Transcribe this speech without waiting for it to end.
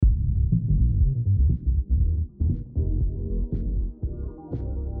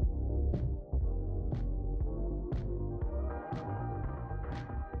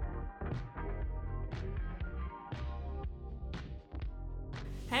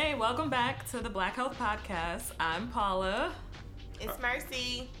Hey, welcome back to the Black Health Podcast. I'm Paula. It's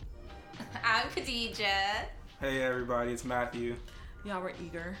Mercy. I'm Khadija. Hey everybody, it's Matthew. Y'all were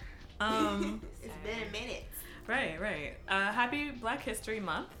eager. It's been a minute. Right. Happy Black History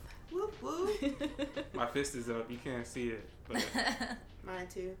Month. Whoop whoop. My fist is up. You can't see it, but Mine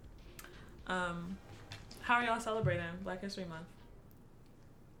too. How are y'all celebrating Black History Month?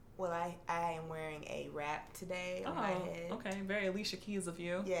 Well, I am wearing a wrap today on my head. Okay. Very Alicia Keys of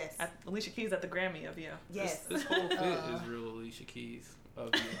you. Yes. Alicia Keys at the Grammy of you. Yes. this whole fit is real Alicia Keys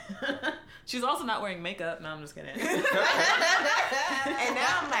of you. She's also not wearing makeup. No, I'm just kidding. And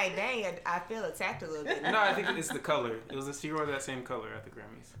now I'm like, dang, I feel attacked a little bit. No, I think it's the color. She wore that same color at the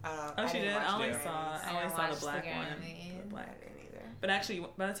Grammys. Oh, she did? I only saw the black one. The black. I didn't either. But actually,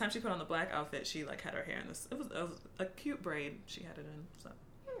 by the time she put on the black outfit, she like had her hair in this. It was a cute braid she had it in. So.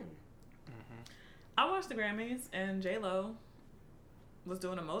 I watched the Grammys and J-Lo was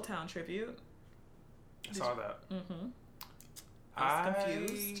doing a Motown tribute. I saw that. Mm-hmm. I was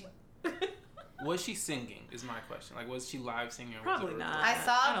confused. Was she singing? Is my question. Like, was she live singing? Or Probably was it not. I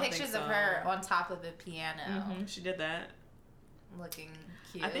saw don't pictures think of so. her on top of the piano, She did that. looking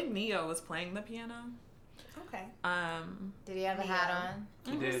cute. I think Neo was playing the piano. Okay. Did he have a hat on?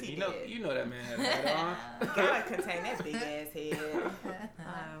 He did. he You know, did. you know that man had a hat on. Gotta contain that big ass head.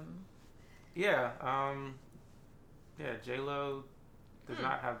 Yeah. J-Lo does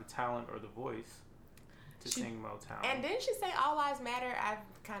not have the talent or the voice to sing Motown. And didn't she say All Lives Matter? I've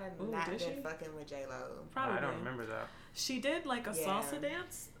kind of not did been she? fucking with J-Lo. Probably. I don't remember that. She did like a salsa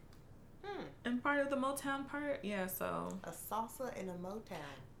dance in part of the Motown part. Yeah, so. A salsa and a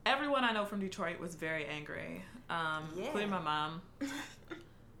Motown. Everyone I know from Detroit was very angry, including my mom.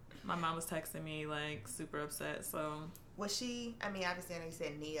 My mom was texting me, like, super upset, so... Was she, I mean, obviously I know you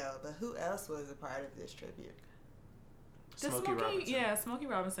said Neo, but who else was a part of this tribute? Smokey Robinson. Yeah, Smokey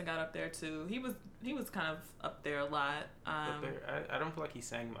Robinson got up there, too. He was kind of up there a lot. I don't feel like he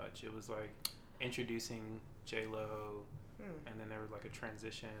sang much. It was, like, introducing J-Lo, and then there was, like, a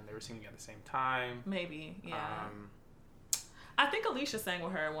transition. They were singing at the same time. Maybe, yeah. I think Alicia sang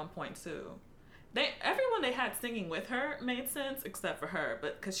with her at one point, too. Everyone they had singing with her made sense except for her,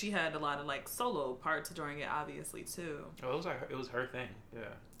 but because she had a lot of like solo parts during it, obviously too. Oh, it was her thing, yeah.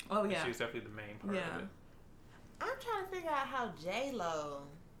 Oh yeah, she was definitely the main part of it. I'm trying to figure out how J-Lo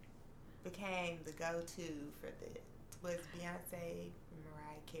became the go-to for this. Was Beyonce,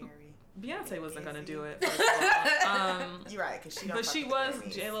 Mariah Carey? Beyonce wasn't gonna do it. You're right, because she don't. But fuck she with was. the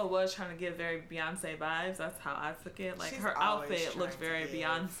Grammys. J-Lo was trying to give very Beyonce vibes. That's how I took it. Like She's her always outfit looked trying very to give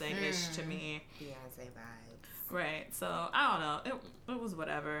Beyonce-ish to me. Beyonce vibes. Right. So I don't know. It was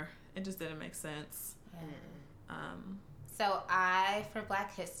whatever. It just didn't make sense. So for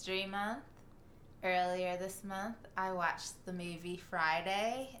Black History Month, earlier this month, I watched the movie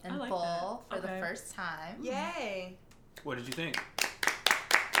Friday in full for the first time. Yay! What did you think?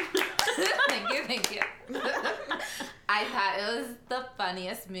 Thank you. I thought it was the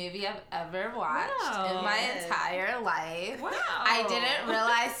funniest movie I've ever watched in my entire life. Wow. I didn't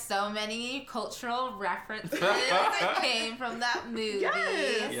realize so many cultural references that came from that movie.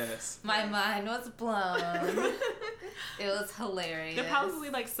 Yes. My mind was blown. It was hilarious. They're probably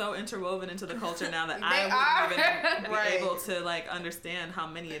like so interwoven into the culture now that They I wouldn't even Right. be able to like understand how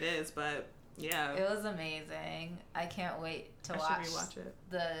many it is. But yeah, It was amazing. I can't wait to I watch should rewatch it.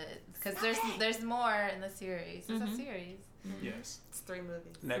 because there's more in the series. It's a series. Yes. It's 3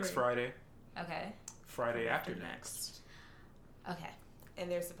 movies. Next 3. Friday. Okay. Friday after next. Okay. And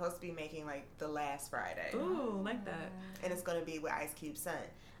they're supposed to be making like the last Friday. Ooh, like that. And it's going to be with Ice Cube's son.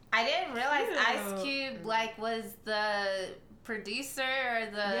 I didn't realize Cute. Ice Cube was the producer or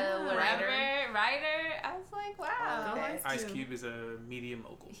the whatever writer. I was like, wow. Go Ice Ice Cube. Cube is a media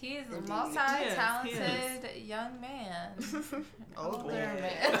mogul. He's a Indeed. multi-talented young man. Old Older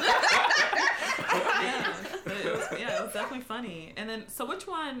man. It was definitely funny. And then, so which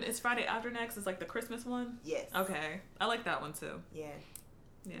one is Friday after next? Is like the Christmas one? Yes. Okay, I like that one too. Yeah.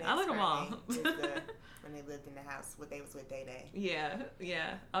 Yeah, Next I like them all. Friday is when they lived in the house, they was with Day Day. Yeah.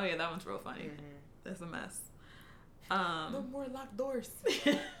 Oh yeah, that one's real funny. That's a mess. No more locked doors.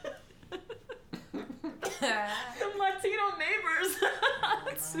 The Latino neighbors.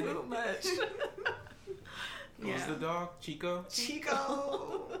 Too much. Who's the dog? Chico?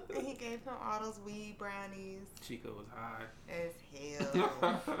 Chico. And he gave him all those weed brownies. Chico was high. As hell.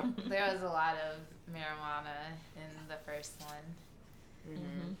 There was a lot of marijuana in the first one.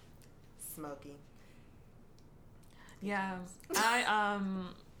 Smoky. Yeah,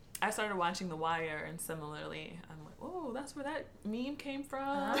 I started watching The Wire, and similarly, oh, that's where that meme came from.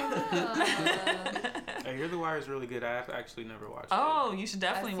 I hear The Wire is really good. I have actually never watched it. Oh, you should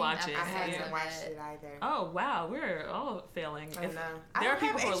definitely watch it. I haven't watched it either. Oh, wow. We're all failing. I know. There are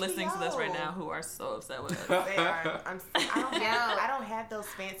people who are listening to this right now who are so upset with us. They are. I don't have those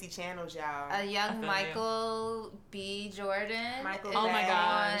fancy channels, y'all. A young Michael B. Jordan. Oh my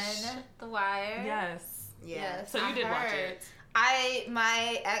gosh. On The Wire. Yes. Yeah. So you did watch it.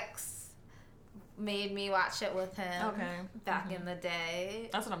 My ex made me watch it with him. Okay. Back in the day.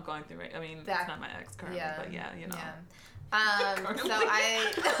 That's what I'm going through, right? I mean, it's not my ex currently, but yeah, you know. Yeah. So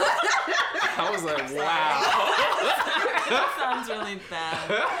I was like, wow. That sounds really bad.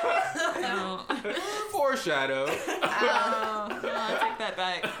 Foreshadow. I take that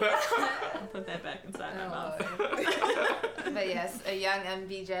back. I'll put that back inside my mouth. But yes, a young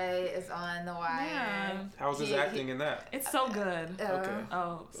MBJ is on The Wire. Yeah. How's his acting in that? It's so good. Okay.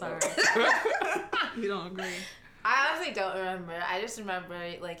 Oh, sorry. You don't agree? I honestly don't remember. I just remember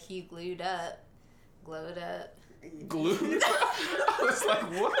like he glowed up. Glued? I was like,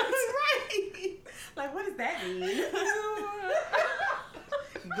 what? Right. Like, what does that mean?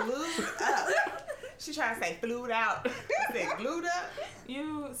 Glued up. She trying to say flued out. You said glued up?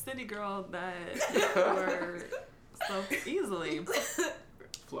 You city girl that were so easily.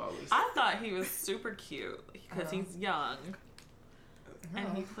 Flawless. I thought he was super cute because he's young.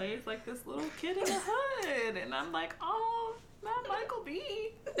 And he plays like this little kid in the hood. And I'm like, oh, not Michael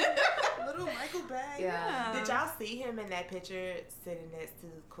B. Little Michael Bay. Yeah. Did y'all see him in that picture sitting next to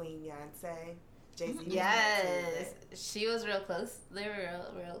Queen Beyonce? Jay-Z. Yes. She was real close. They were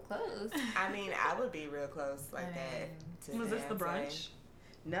real close. I mean, I would be real close like that. Was this the brunch?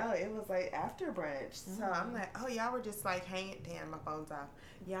 No, it was like after brunch. So I'm like, oh, y'all were just like hanging. Damn, my phone's off.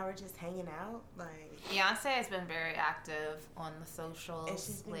 Y'all were just hanging out? Like, Beyonce has been very active on the socials and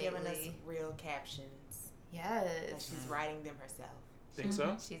she's been lately. giving us real captions. Yes. Like she's writing them herself. Think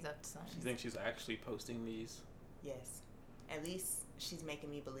so? She's up to something. You think she's actually posting these? Yes. At least she's making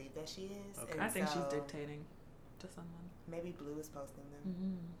me believe that she is. Okay. And I think so she's dictating to someone. Maybe Blue is posting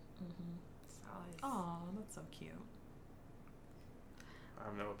them. Solid. Oh, that's so cute. I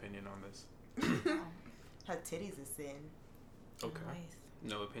have no opinion on this. Her titties is sin. Okay. Nice.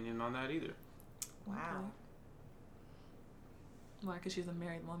 No opinion on that either. Wow. Okay. Why? Because she's a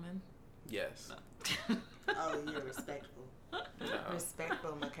married woman. Yes. Oh, you're respectful. No.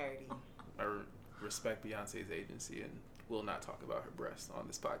 Respectful McCurdy. I respect Beyonce's agency and will not talk about her breasts on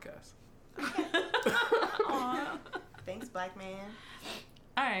this podcast. Aw. Thanks, black man.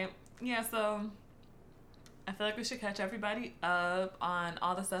 All right. Yeah, so I feel like we should catch everybody up on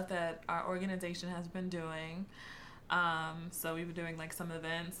all the stuff that our organization has been doing. So we've been doing like some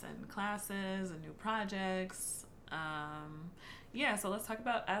events and classes and new projects. Yeah, so let's talk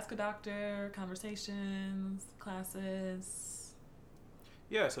about Ask a Doctor, conversations, classes.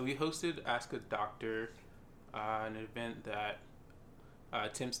 Yeah, so we hosted Ask a Doctor, an event that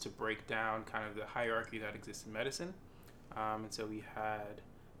attempts to break down kind of the hierarchy that exists in medicine. And so we had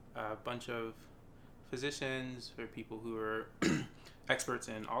a bunch of physicians or people who are experts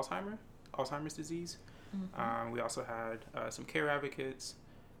in Alzheimer's disease. We also had some care advocates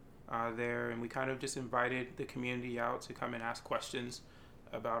there, and we kind of just invited the community out to come and ask questions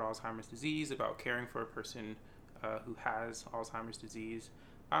about Alzheimer's disease, about caring for a person who has Alzheimer's disease.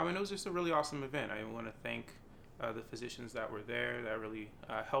 And it was just a really awesome event. I want to thank the physicians that were there that really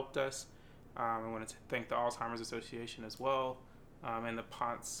helped us. I want to thank the Alzheimer's Association as well, and the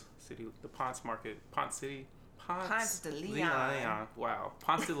Ponce de Leon. Wow,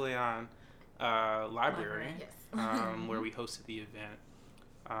 Ponce de Leon Library, where we hosted the event.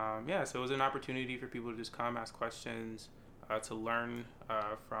 So it was an opportunity for people to just come, ask questions, to learn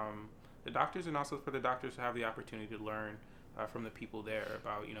from the doctors, and also for the doctors to have the opportunity to learn from the people there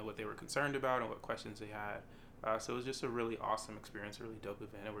about what they were concerned about and what questions they had. So it was just a really awesome experience, a really dope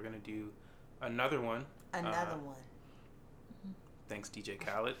event, and we're gonna do another one. Thanks, DJ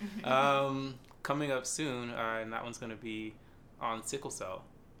Khaled. Coming up soon, and that one's gonna be on sickle cell.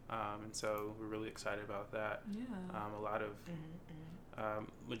 And so we're really excited about that. Yeah. A lot of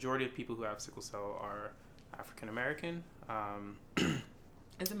majority of people who have sickle cell are African American.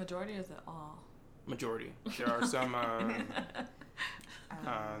 Is it majority or is it all? Majority. There are some.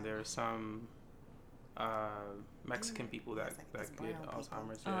 There are some Mexican people that get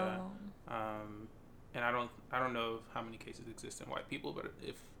Alzheimer's. Yeah. And I don't know how many cases exist in white people, but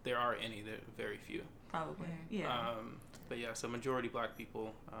if there are any, they're very few. Probably. Yeah. But yeah, so majority black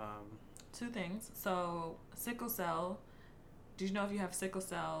people. Two things. So sickle cell. Did you know if you have sickle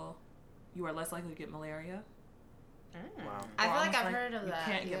cell, you are less likely to get malaria? Wow. I feel like I've heard of that.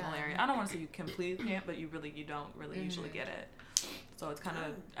 You can't get malaria. I don't want to say you completely can't, but you don't really usually get it. So it's kind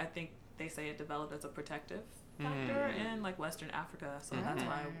of, I think they say it developed as a protective factor in like Western Africa. So that's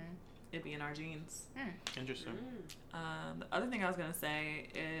why it'd be in our genes. Interesting. The other thing I was going to say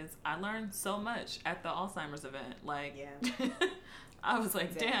is I learned so much at the Alzheimer's event. Like, I was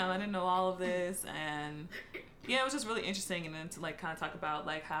like, damn, I didn't know all of this. And yeah, it was just really interesting. And then to like kind of talk about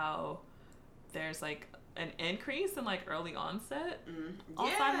like how there's like an increase in like early onset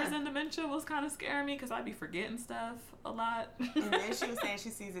Alzheimer's and dementia was kind of scaring me because I'd be forgetting stuff a lot. And then she was saying she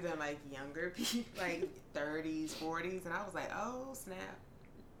sees it in like younger people, like 30s, 40s. And I was like, oh, snap.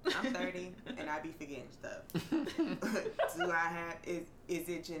 I'm 30 and I be forgetting stuff. Do I have, is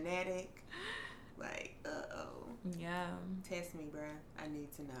it genetic? Like, Yeah. Test me, bruh. I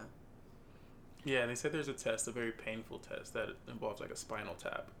need to know. Yeah, they said there's a test, a very painful test that involves like a spinal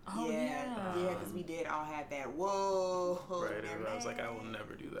tap. Oh, yeah. Yeah, because we did all have that. Whoa. Right, and I was like, I will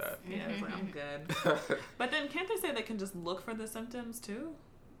never do that. Yeah, I was like, I'm good. But then can't they say they can just look for the symptoms too?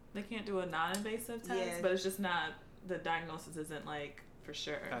 They can't do a non-invasive test, but it's just not, the diagnosis isn't like for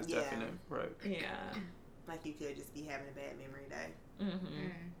sure. That's definite, right. Yeah. Like you could just be having a bad memory day.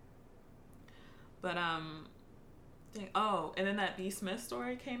 But, and then that B. Smith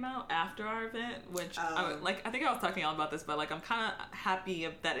story came out after our event, which, I think I was talking all about this, but, like, I'm kind of happy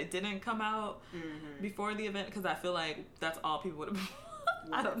that it didn't come out before the event, because I feel like that's all people would have,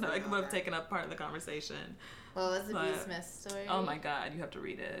 I don't know, it would have taken up part of the conversation. What was the B. Smith story? Oh, my God, you have to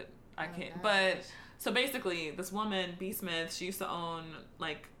read it. I can't. But, so basically, this woman, B. Smith, she used to own,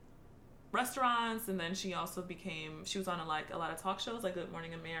 like, restaurants, and then she also she was on, a lot of talk shows, like Good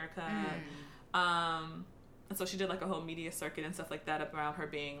Morning America, and so she did like a whole media circuit and stuff like that about her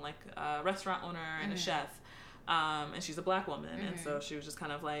being like a restaurant owner and a chef. And she's a black woman. And so she was just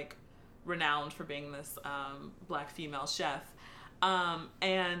kind of like renowned for being this black female chef.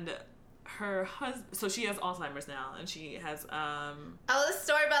 And her husband, so she has Alzheimer's now, and she has the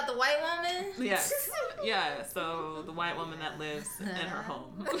story about the white woman? Yes. Yeah, so the white woman that lives in her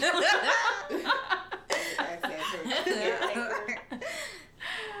home.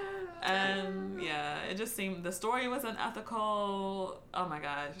 And yeah, it just seemed the story was unethical. Oh my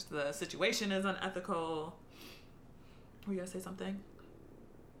gosh, the situation is unethical. Were you gonna say something?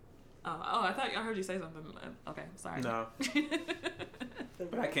 Oh, I thought I heard you say something. Okay, sorry. No.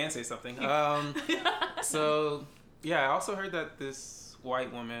 But I can say something. So yeah, I also heard that this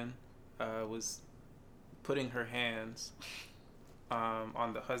white woman was putting her hands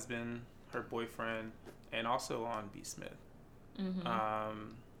on the husband, her boyfriend, and also on B. Smith.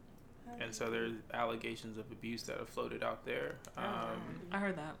 And so there's allegations of abuse that have floated out there. I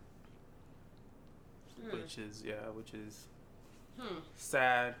heard that. Which is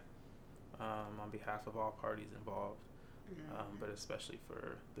sad on behalf of all parties involved, but especially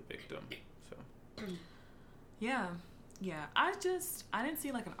for the victim. So. Yeah. I didn't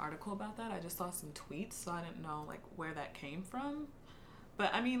see like an article about that. I just saw some tweets, so I didn't know like where that came from.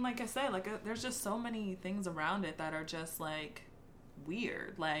 But I mean, like I said, like there's just so many things around it that are just like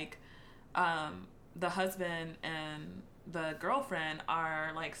weird. Like, the husband and the girlfriend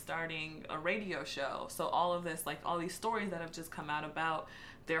are like starting a radio show. So all of this, like all these stories that have just come out about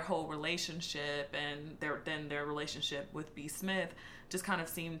their whole relationship and their relationship with B. Smith just kind of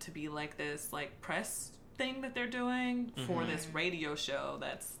seem to be like this like press thing that they're doing for this radio show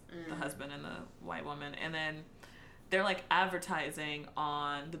that's the husband and the white woman. And then they're like advertising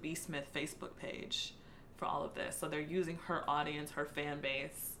on the B. Smith Facebook page for all of this. So they're using her audience, her fan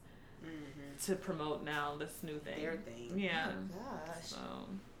base, to promote now this new thing. Their thing. Yeah. Oh, gosh. So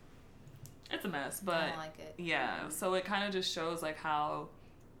it's a mess, but I don't like it. Yeah. So it kind of just shows like how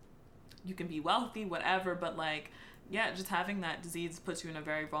you can be wealthy, whatever, but like, yeah, just having that disease puts you in a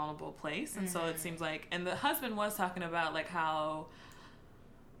very vulnerable place. And so it seems like, and the husband was talking about like how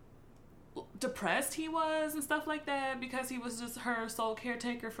depressed he was and stuff like that because he was just her sole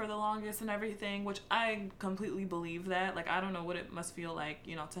caretaker for the longest and everything, which I completely believe that. Like, I don't know what it must feel like,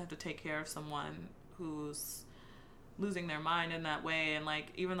 you know, to have to take care of someone who's losing their mind in that way. And like,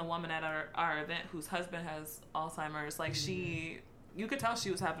 even the woman at our event whose husband has Alzheimer's, like you could tell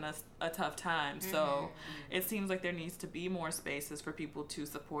she was having a tough time. So it seems like there needs to be more spaces for people to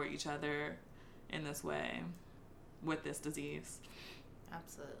support each other in this way with this disease.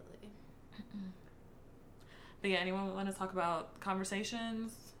 Absolutely. But yeah, anyone want to talk about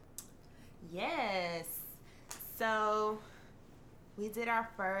conversations? Yes. So we did our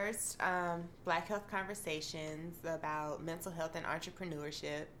first Black Health Conversations about mental health and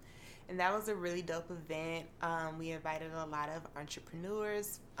entrepreneurship. And that was a really dope event. We invited a lot of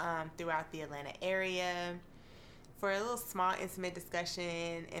entrepreneurs throughout the Atlanta area for a little small, intimate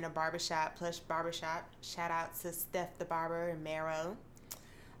discussion in a barbershop, plush barbershop. Shout out to Steph the Barber and Mero.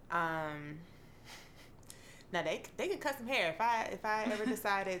 Now they can cut some hair. If I ever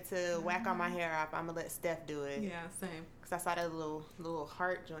decided to whack all my hair off, I'm gonna let Steph do it. Yeah, same. Cause I saw that little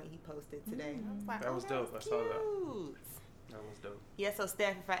heart joint he posted today. I was like, that was dope. I saw that. That was dope. Yeah, so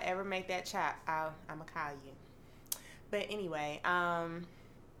Steph, if I ever make that chop, I'm gonna call you. But anyway,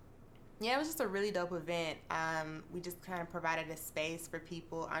 yeah, it was just a really dope event. We just kind of provided a space for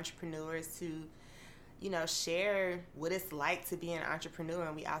people, entrepreneurs, to, share what it's like to be an entrepreneur.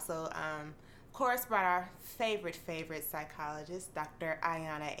 And we also, of course, brought our favorite psychologist, Dr.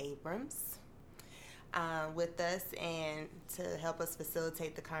 Ayanna Abrams, with us and to help us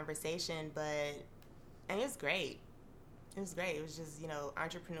facilitate the conversation. And it was great. It was great. It was just,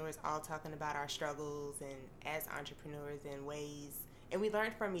 entrepreneurs all talking about our struggles and as entrepreneurs in ways. And we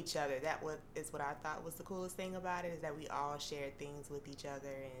learned from each other. That is what I thought was the coolest thing about it, is that we all shared things with each other.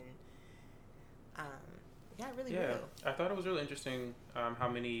 And got really real. I thought it was really interesting how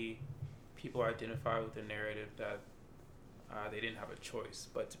many people identify with the narrative that they didn't have a choice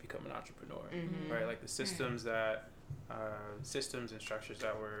but to become an entrepreneur, right? Like the systems systems and structures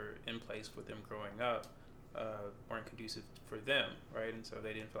that were in place for them growing up weren't conducive for them, right? And so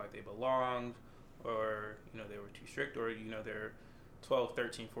they didn't feel like they belonged, or they were too strict, or they're 12,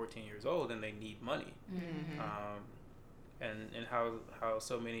 13, 14 years old and they need money. And how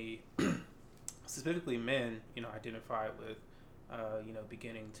so many specifically men identify with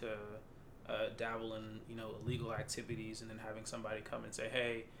beginning to dabble in illegal activities, and then having somebody come and say,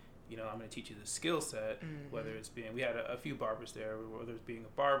 hey, I'm going to teach you the skill set, whether it's being, we had a few barbers there, whether it's being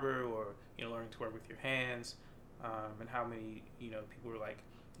a barber or, learning to work with your hands, and how many, people were like,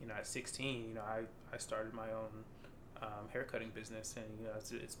 at 16, I started my own haircutting business, and,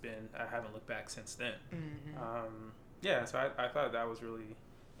 it's been, I haven't looked back since then. So I thought that was really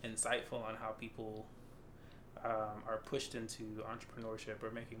insightful on how people are pushed into entrepreneurship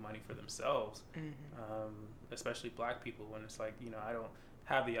or making money for themselves, especially Black people, when it's like, I don't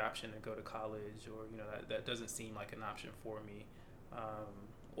have the option to go to college, or that doesn't seem like an option for me,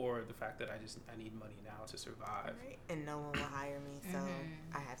 or the fact that I need money now to survive, right. And no one will hire me, so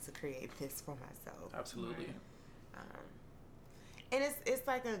I have to create this for myself. Absolutely. And it's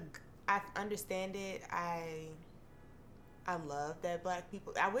like I understand it. I love that Black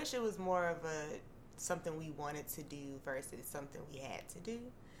people, I wish it was more of something we wanted to do versus something we had to do,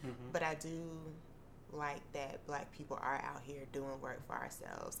 but I do like that Black people are out here doing work for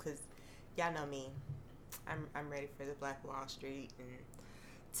ourselves, because y'all know me, I'm ready for the Black Wall Street and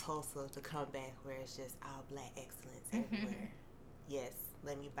Tulsa to come back, where it's just all Black excellence everywhere. Yes,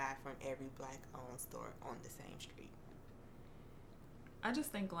 let me buy from every Black owned store on the same street. I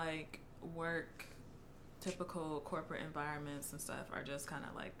just think like typical corporate environments and stuff are just kind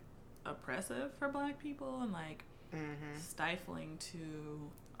of like oppressive for Black people, and like stifling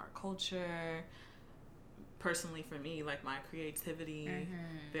to our culture. Personally, for me, like my creativity,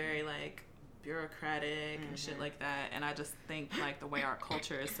 very like bureaucratic and shit like that. And I just think like the way our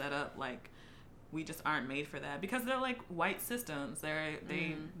culture is set up, like we just aren't made for that, because they're like white systems.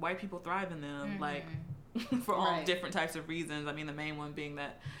 White people thrive in them, like for all different types of reasons. I mean, the main one being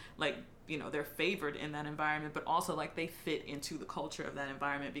that like, they're favored in that environment, but also like they fit into the culture of that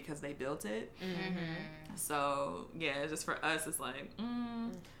environment because they built it. So yeah, just for us, it's like,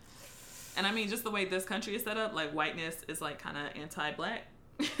 and I mean, just the way this country is set up, like whiteness is like kind of anti-Black.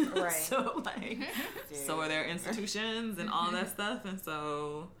 Right. So like, so are their institutions and all that stuff. And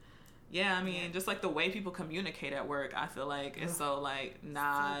so, yeah, I mean, just like the way people communicate at work, I feel like is so like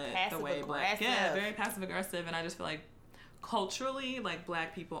not the way Black. Yeah, very passive aggressive. And I just feel like culturally, like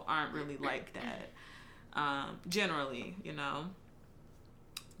Black people aren't really like that, generally,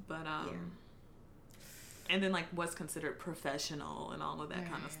 but and then like what's considered professional and all of that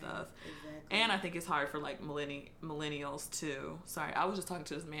kind of stuff. Exactly. And I think it's hard for like millennials too. Sorry, I was just talking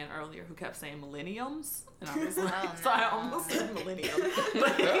to this man earlier who kept saying millenniums, and I was like, so I almost said millennium.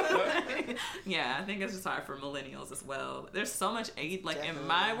 Yeah, I think it's just hard for millennials as well. There's so much age, like in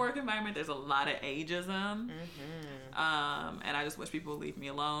my work environment, there's a lot of ageism. And I just wish people would leave me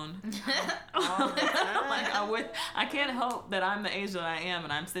alone. Like I can't help that I'm the age that I am,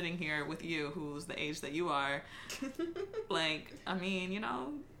 and I'm sitting here with you, who's the age that you are. Like, I mean,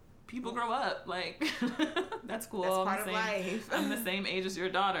 people grow up. Like, that's cool. That's part of life. I'm the same age as your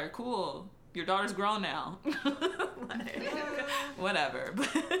daughter. Cool. Your daughter's grown now. Like, whatever.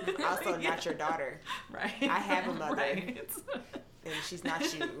 Also, not your daughter. Right. I have a mother. Right. And she's not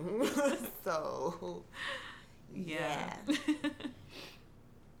you. So, yeah.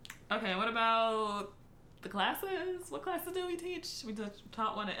 Okay, what about the classes. What classes do we teach? We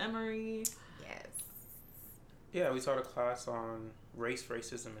taught one at Emory. Yes. Yeah, we taught a class on race,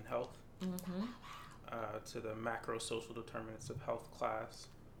 racism, and health. Mm-hmm. To the macro social determinants of health class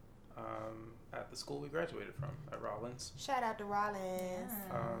at the school we graduated from at Rollins. Shout out to Rollins.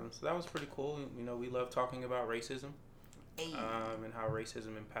 So that was pretty cool. You know, we love talking about racism and how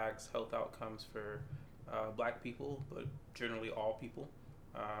racism impacts health outcomes for Black people, but generally all people.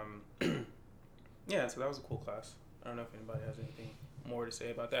 Yeah, so that was a cool class. I don't know if anybody has anything more to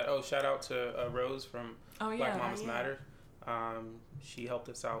say about that. Oh, shout out to Rose from Black Mamas Matter. She helped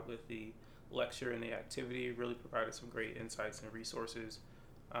us out with the lecture and the activity, really provided some great insights and resources.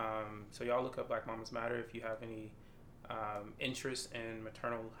 So y'all look up Black Mamas Matter if you have any interest in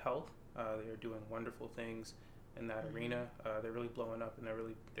maternal health. They're doing wonderful things in that arena. They're really blowing up, and they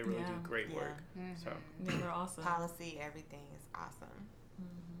really do great work. Mm-hmm. So they're awesome. Policy, everything is awesome.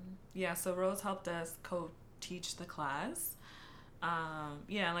 Mm-hmm. Yeah, so Rose helped us co-teach the class.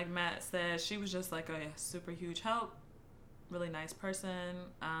 Like Matt said, she was just like a super huge help. Really nice person.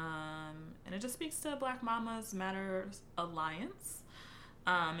 And it just speaks to Black Mamas Matters Alliance.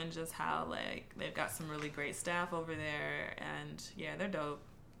 And just how like they've got some really great staff over there, and yeah, they're dope.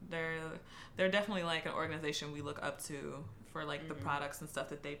 They're definitely like an organization we look up to for like the products and stuff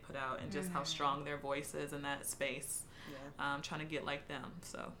that they put out, and just how strong their voice is in that space. Yeah. Trying to get like them.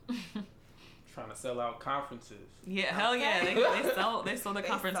 So trying to sell out conferences. Yeah, hell yeah. They sold the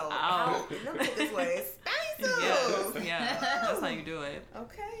conference out. Let me put it this way. Expensive. Yeah, that's how you do it.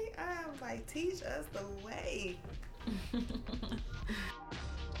 Okay, like teach us the way.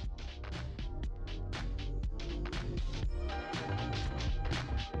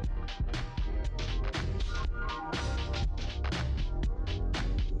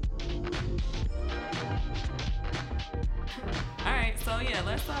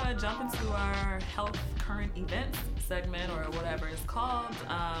 Let's jump into our health current events segment, or whatever it's called.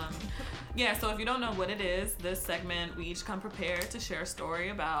 So if you don't know what it is, this segment, we each come prepared to share a story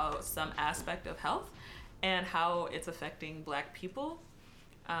about some aspect of health and how it's affecting Black people.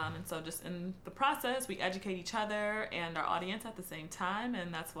 And so just in the process, we educate each other and our audience at the same time,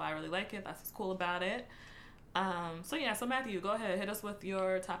 and that's why I really like it. That's what's cool about it. So Matthew, go ahead, hit us with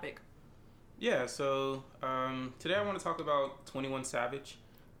your topic. Yeah, so today I want to talk about 21 Savage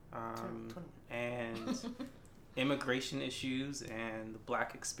and immigration issues and the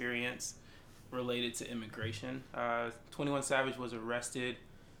Black experience related to immigration. 21 Savage was arrested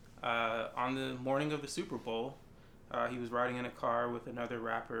on the morning of the Super Bowl. He was riding in a car with another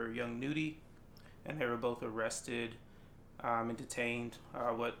rapper, Young Nudy, and they were both arrested and detained,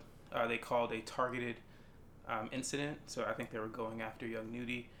 what they called a targeted incident. So I think they were going after Young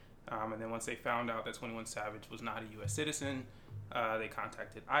Nudy. And then once they found out that 21 Savage was not a U.S. citizen, they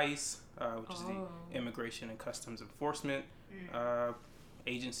contacted ICE, which is the Immigration and Customs Enforcement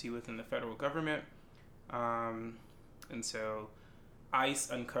agency within the federal government. And so ICE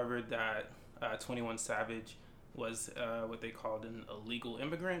uncovered that 21 Savage was what they called an illegal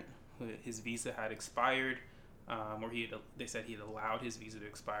immigrant. His visa had expired, or they said he had allowed his visa to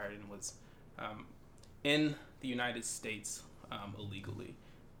expire and was in the United States illegally.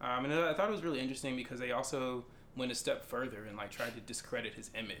 And I thought it was really interesting because they also went a step further and like tried to discredit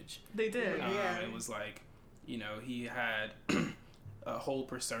his image. They did. It was like, he had a whole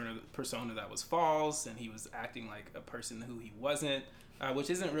persona that was false, and he was acting like a person who he wasn't,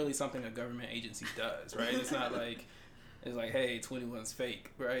 which isn't really something a government agency does, right? It's not like, it's like, hey, 21's fake,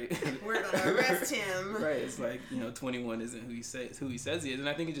 right? We're gonna arrest him. Right. It's like, 21 isn't who he says he is, and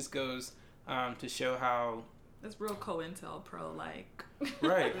I think it just goes to show how it's real COINTELPRO like.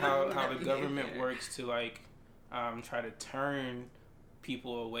 Right, how the government works to like try to turn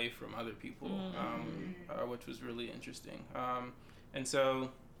people away from other people, which was really interesting. And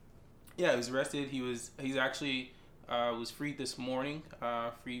so, he was arrested. He's actually was freed this morning,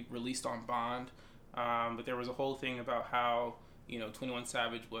 released on bond. But there was a whole thing about how 21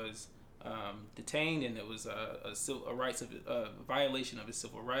 Savage was detained, and it was a violation of his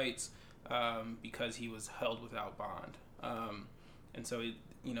civil rights. Because he was held without bond. And so,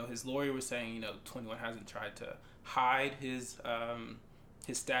 his lawyer was saying, 21 hasn't tried to hide his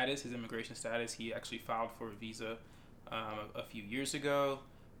status, his immigration status. He actually filed for a visa a few years ago.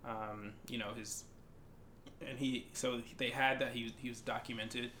 They had that he was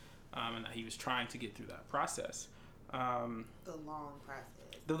documented, and that he was trying to get through that process. The long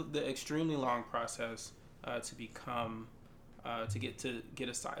process. The extremely long process to become. To get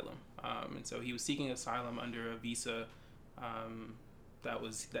asylum, and so he was seeking asylum under a visa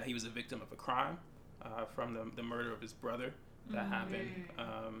that he was a victim of a crime from the murder of his brother that happened,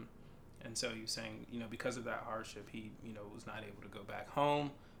 And so he was saying, because of that hardship, he, was not able to go back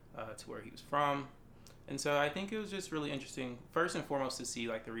home to where he was from. And so I think it was just really interesting, first and foremost, to see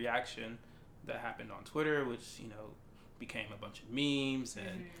like the reaction that happened on Twitter, which, became a bunch of memes,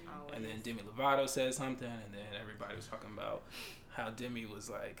 and then Demi Lovato said something, and then everybody was talking about how Demi was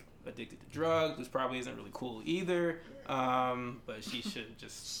like addicted to drugs, which probably isn't really cool either. But she should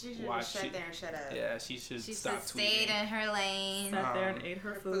just shut there and shut up. Yeah, she should stop tweeting. Stayed in her lane. Sat there and ate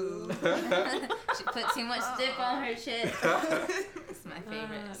her food. She put too much dip on her chips. It's my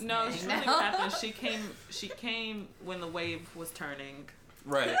favorite. No, she really happened. She came when the wave was turning.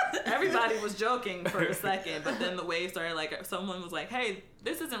 Right. Everybody was joking for a second, but then the wave started. Like someone was like, "Hey,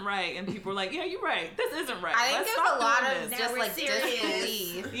 this isn't right," and people were like, "Yeah, you're right. This isn't right." I think there's a lot of just like serious.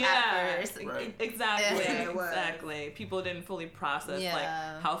 disbelief at first. Right. Exactly. Yeah, Exactly. People didn't fully process like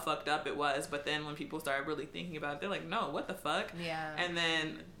how fucked up it was, but then when people started really thinking about it, they're like, "No, what the fuck?" Yeah. And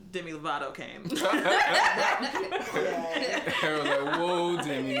then Demi Lovato came. They were like, "Whoa,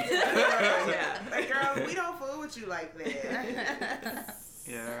 Demi." Yeah. Like, girl, we don't fool with you like that.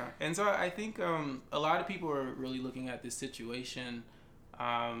 Yeah, and so I think a lot of people are really looking at this situation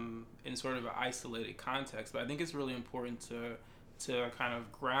in sort of an isolated context, but I think it's really important to kind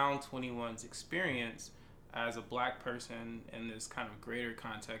of ground 21's experience as a Black person in this kind of greater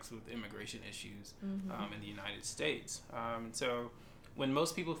context with immigration issues in the United States. So when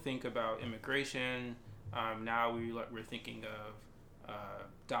most people think about immigration, now we're thinking of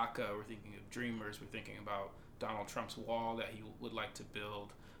DACA, we're thinking of Dreamers, we're thinking about Donald Trump's wall that he would like to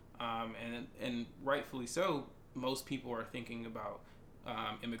build, and rightfully so. Most people are thinking about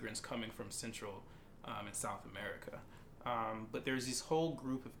immigrants coming from Central and South America, but there's this whole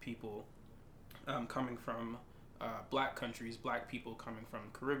group of people coming from Black countries, Black people coming from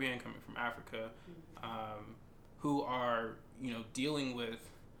the Caribbean, coming from Africa, who are dealing with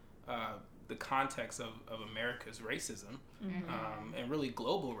the context of America's racism and really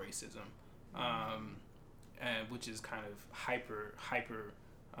global racism. And which is kind of hyperlized,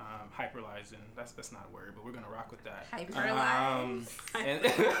 and that's not a word, but we're gonna rock with that. Hyperlized.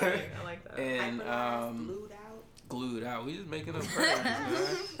 I like that. And glued out. We just making up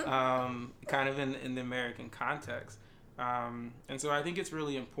words, man. Kind of in the American context, and so I think it's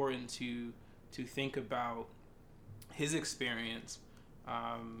really important to think about his experience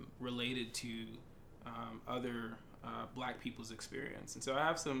related to other Black people's experience. And so I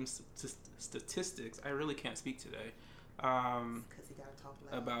have some statistics. I really can't speak today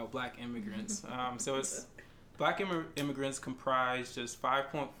about Black immigrants. So it's Black immigrants comprise just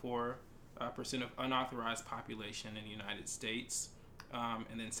 5.4% of unauthorized population in the United States,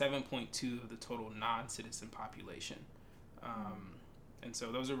 and then 7.2% of the total non-citizen population. And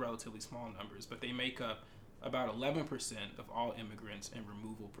so those are relatively small numbers, but they make up about 11% of all immigrants in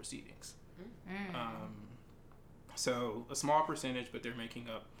removal proceedings. So a small percentage, but they're making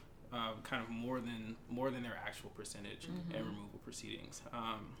up kind of more than their actual percentage in removal proceedings.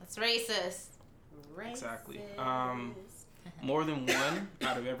 That's racist. Exactly. More than 1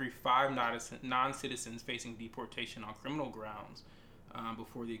 out of every 5 non-citizens facing deportation on criminal grounds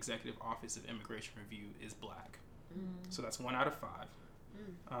before the Executive Office of Immigration Review is Black. So that's 1 out of 5.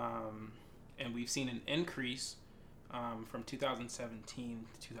 And we've seen an increase from 2017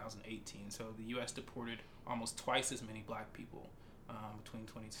 to 2018. So the U.S. deported almost twice as many Black people between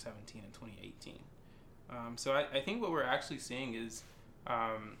 2017 and 2018. So I think what we're actually seeing is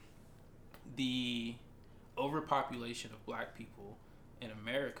the overpopulation of Black people in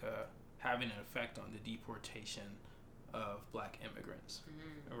America having an effect on the deportation of Black immigrants,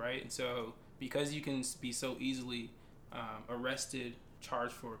 right? And so because you can be so easily arrested,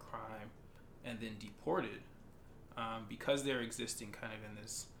 charged for a crime, and then deported, because they're existing kind of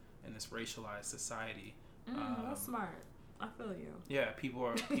in this racialized society. That's smart. I feel you. Yeah, people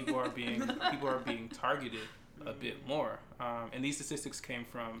are being targeted a bit more, and these statistics came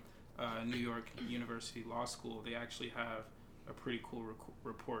from New York University Law School. They actually have a pretty cool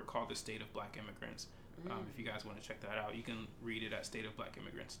report called "The State of Black Immigrants." If you guys want to check that out, you can read it at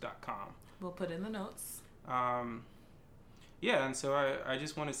stateofblackimmigrants.com. We'll put in the notes. Yeah, and so I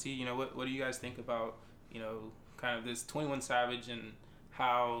just want to see, what do you guys think about, kind of this 21 Savage and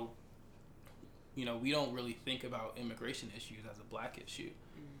how, we don't really think about immigration issues as a Black issue.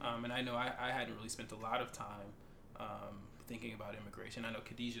 And I know I hadn't really spent a lot of time thinking about immigration. I know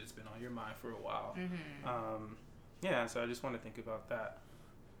Khadijah's been on your mind for a while. Yeah, so I just want to think about that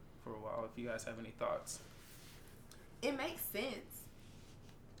for a while, if you guys have any thoughts. It makes sense.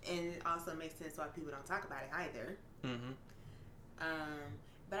 And it also makes sense why people don't talk about it either.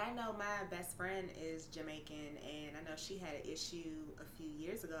 But I know my best friend is Jamaican, and I know she had an issue a few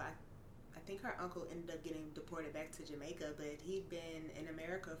years ago. I think her uncle ended up getting deported back to Jamaica, but he'd been in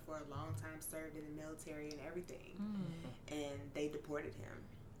America for a long time, served in the military and everything, and they deported him.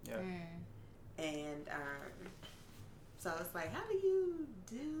 Yeah. And so it's like, how do you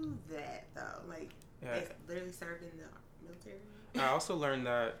do that though? Like, they literally served in the military. I also learned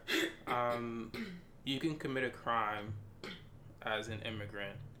that you can commit a crime as an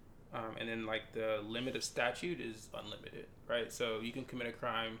immigrant, and then like the limit of statute is unlimited, right? So you can commit a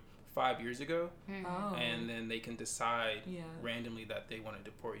crime 5 years ago, and then they can decide randomly that they want to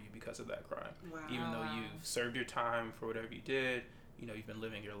deport you because of that crime. Wow. Even though you've served your time for whatever you did, you've been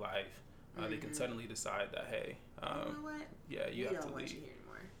living your life. They can suddenly decide that, hey, you know what? Yeah, you have to leave. You here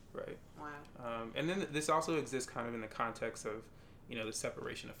anymore. Right. Wow. And then this also exists kind of in the context of, the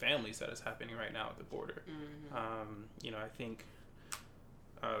separation of families that is happening right now at the border. I think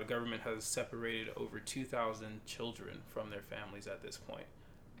the government has separated over 2,000 children from their families at this point.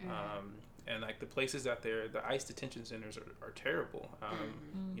 And like the places that the ICE detention centers are terrible.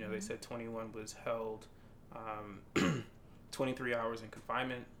 They said 21 was held 23 hours in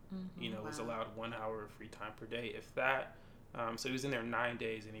confinement. Was allowed 1 hour of free time per day, if that. So he was in there 9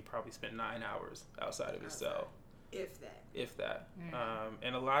 days, and he probably spent 9 hours outside of his cell. If that.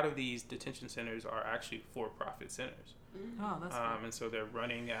 And a lot of these detention centers are actually for-profit centers. Oh, that's cool. And so they're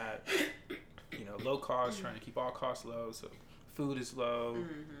running at, low cost, trying to keep all costs low. So food is low,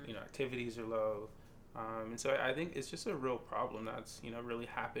 activities are low. And so I think it's just a real problem that's, really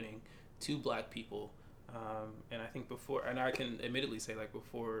happening to Black people. And I think and I can admittedly say, like,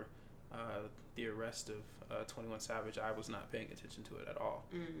 before the arrest of 21 Savage, I was not paying attention to it at all.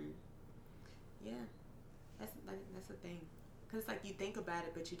 Yeah, that's the thing. Because, like, you think about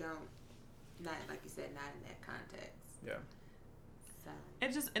it, but you don't, not, like you said, not in that context. Yeah. So.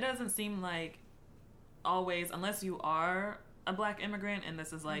 It doesn't seem like always, unless you are a Black immigrant and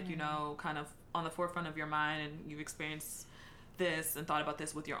this is, like, kind of on the forefront of your mind and you've experienced this and thought about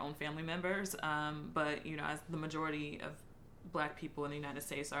this with your own family members, but as the majority of Black people in the United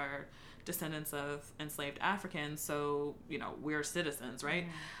States are descendants of enslaved Africans, so we're citizens, right?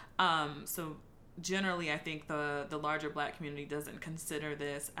 So generally I think the larger Black community doesn't consider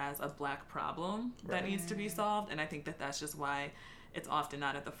this as a Black problem that needs to be solved, and I think that's just why it's often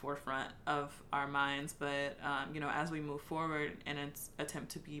not at the forefront of our minds. But as we move forward and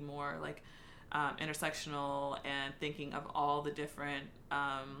attempt to be more like intersectional and thinking of all the different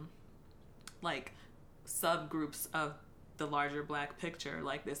like subgroups of the larger Black picture,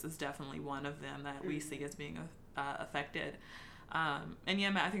 like this is definitely one of them that we see as being affected. And yeah,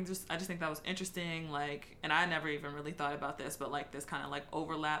 man, I just think that was interesting. Like, and I never even really thought about this, but like this kind of like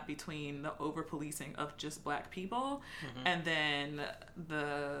overlap between the over policing of just Black people, and then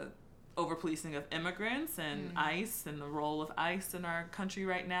the over policing of immigrants and ICE and the role of ICE in our country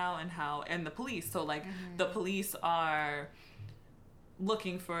right now, and the police. So like the police are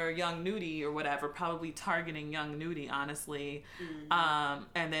looking for young Nudie or whatever, probably targeting young Nudie, honestly.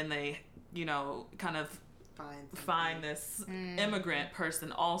 And then they, kind of find this immigrant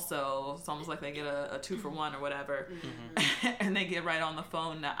person also. It's almost like they get a 2-for-1 or whatever. And they get right on the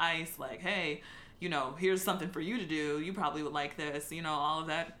phone to ICE like, hey, here's something for you to do. You probably would like this, all of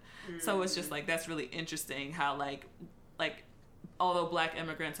that. So it's just like, that's really interesting how like although Black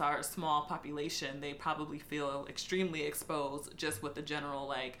immigrants are a small population, they probably feel extremely exposed just with the general,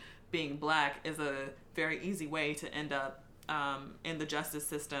 like, being Black is a very easy way to end up in the justice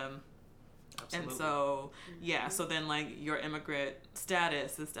system. Absolutely. And so, yeah, so then, like, your immigrant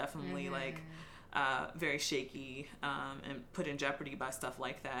status is definitely, like, very shaky and put in jeopardy by stuff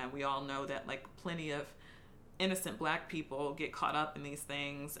like that. And we all know that, like, plenty of innocent Black people get caught up in these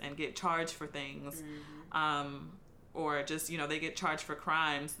things and get charged for things. Or just, they get charged for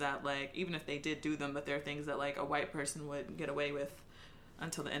crimes that, like, even if they did do them, but they're things that, like, a white person would get away with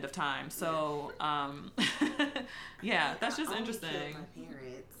until the end of time. So, yeah, that's just interesting. My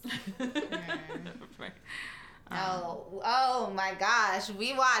parents. Oh my gosh,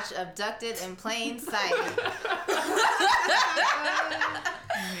 we watched Abducted in Plain Sight.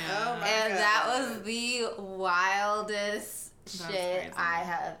 And that was the wildest shit I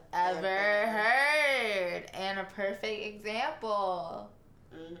have ever heard, and a perfect example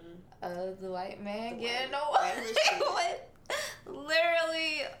of the white man getting away with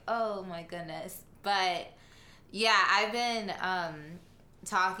literally, oh my goodness. But yeah, I've been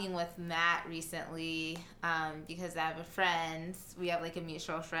talking with Matt recently because I have a friend, we have like a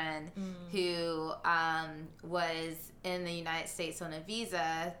mutual friend who was in the United States on a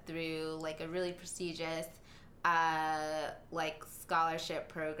visa through like a really prestigious like scholarship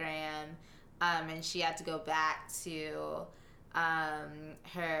program, and she had to go back to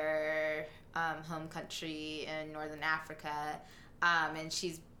her home country in Northern Africa, and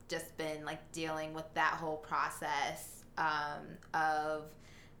she's just been like dealing with that whole process of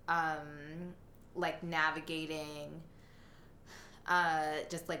like navigating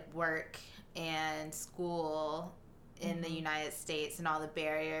just like work and school in the United States and all the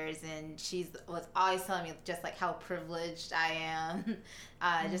barriers, and she was always telling me just like how privileged I am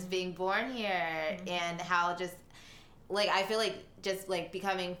just being born here, and how just like I feel like just like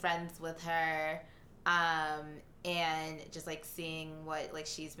becoming friends with her and just like seeing what like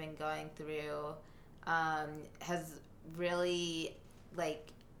she's been going through has really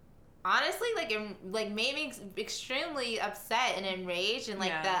like honestly like made me extremely upset and enraged, and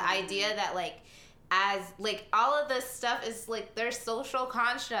like the idea that like as like all of this stuff is like their social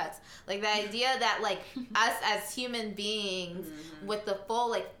constructs, like the idea that like us as human beings with the full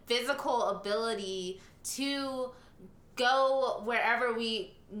like physical ability to go wherever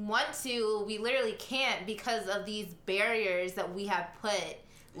we want to, we literally can't because of these barriers that we have put,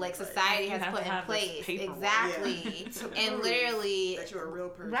 like society has put in place. Exactly. And literally that you're a real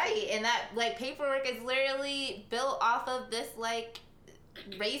person. Right. And that like paperwork is literally built off of this like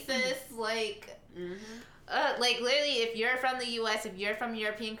racist like like literally if you're from the US, if you're from a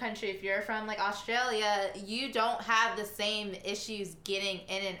European country, if you're from like Australia, you don't have the same issues getting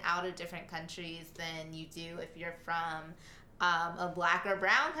in and out of different countries than you do if you're from a black or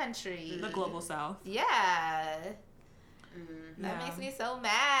brown country. The global south. Yeah. That makes me so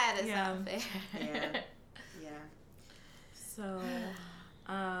mad. It's not fair. Yeah. So,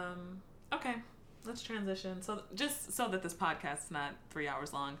 okay. Let's transition. So, just so that this podcast is not 3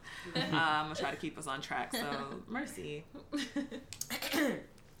 hours long, I'm going to try to keep us on track. So, Mercy.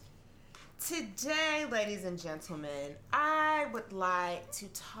 Today, ladies and gentlemen, I would like to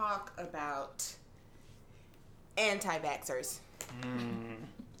talk about anti-vaxxers.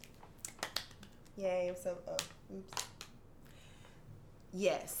 Yay. So, oops.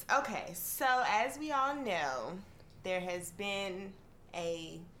 Yes. Okay. So, as we all know, there has been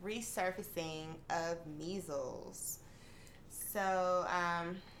a resurfacing of measles. So,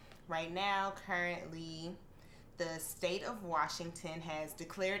 right now, currently, the state of Washington has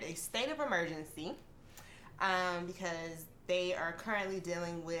declared a state of emergency because they are currently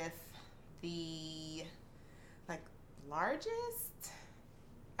dealing with the largest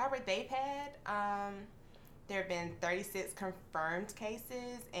outbreak they've had. There have been 36 confirmed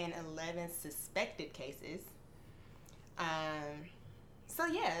cases and 11 suspected cases. So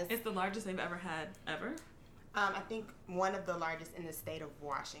yes, it's the largest they've ever had ever. I think one of the largest in the state of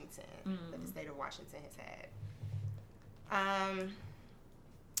Washington that the state of Washington has had.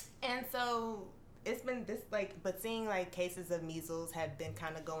 And so it's been this but seeing cases of measles have been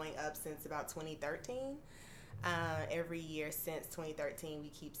kind of going up since about 2013. Every year since 2013, we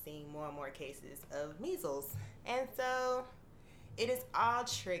keep seeing more and more cases of measles. And so it is all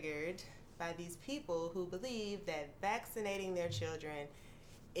triggered by these people who believe that vaccinating their children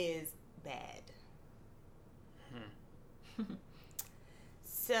is bad.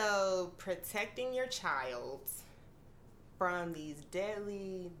 So protecting your child from these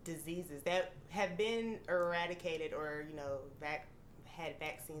deadly diseases that have been eradicated or, had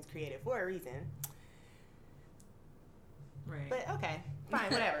vaccines created for a reason. Right. But okay,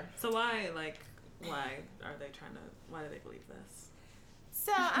 fine, whatever. So why do they believe this?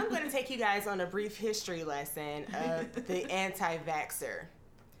 So I'm going to take you guys on a brief history lesson of the anti-vaxxer.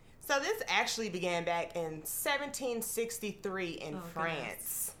 So this actually began back in 1763 in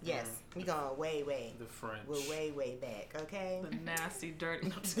France. Yes, we going way. The French. We're way back, okay? The nasty,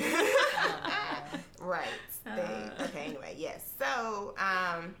 dirty. Right. Okay, anyway, yes. So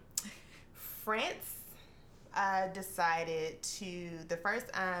France decided the first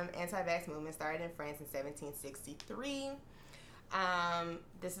anti-vax movement started in France in 1763.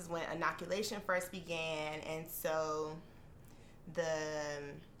 This is when inoculation first began, and so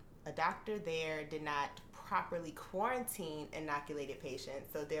a doctor there did not properly quarantine inoculated patients,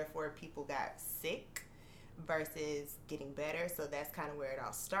 so therefore people got sick versus getting better. So that's kind of where it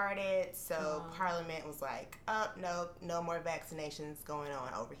all started. So Parliament was like, oh, no more vaccinations going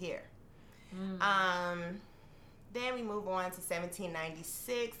on over here. Then we move on to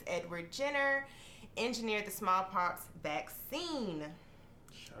 1796. Edward Jenner engineered the smallpox vaccine.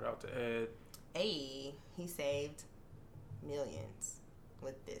 Shout out to Ed. Hey, he saved millions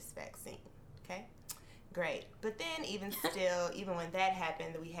with this vaccine. Okay, great. But then even when that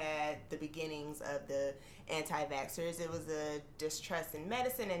happened, we had the beginnings of the anti-vaxxers. It was a distrust in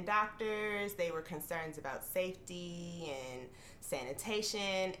medicine and doctors. They were concerns about safety and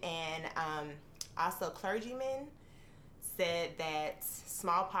sanitation, and also clergymen. said that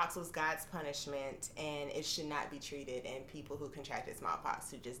smallpox was God's punishment and it should not be treated in people who contracted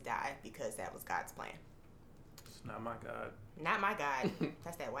smallpox who just died because that was God's plan. It's not my God. Not my God.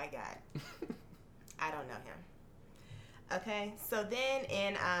 That's that white God. I don't know him. Okay, so then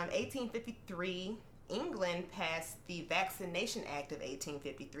in 1853, England passed the Vaccination Act of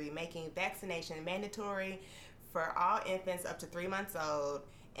 1853, making vaccination mandatory for all infants up to 3 months old.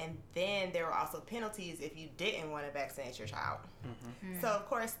 And then there were also penalties if you didn't want to vaccinate your child. Mm-hmm. So, of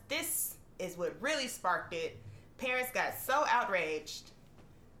course, this is what really sparked it. Parents got so outraged,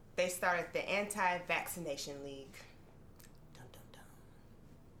 they started the Anti-Vaccination League. Dun, dun, dun.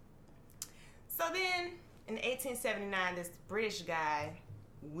 So then, in 1879, this British guy,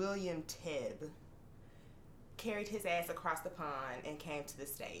 William Tebb, carried his ass across the pond and came to the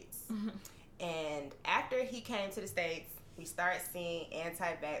States. Mm-hmm. And after he came to the States, we start seeing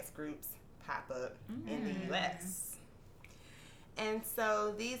anti-vax groups pop up in the U.S. And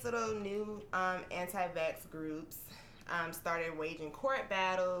so these little new anti-vax groups started waging court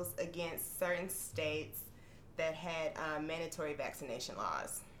battles against certain states that had mandatory vaccination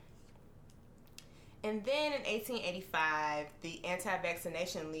laws. And then in 1885, the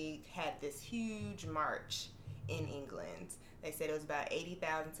Anti-Vaccination League had this huge march in England. They said it was about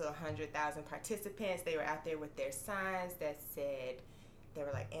 80,000 to 100,000 participants. They were out there with their signs that said, they were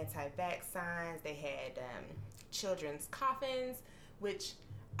like anti-vax signs. They had children's coffins, which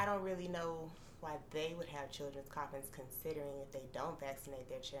I don't really know why they would have children's coffins, considering if they don't vaccinate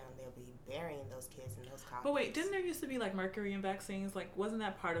their child, they'll be burying those kids in those coffins. But wait, didn't there used to be like mercury in vaccines? Like, wasn't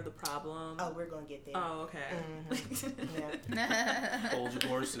that part of the problem? Oh, we're going to get there. Oh, okay. Mm-hmm. Yeah. Hold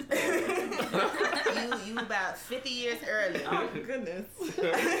your horses. you about 50 years early. Oh, goodness.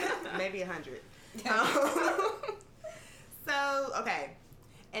 Maybe 100. So, okay.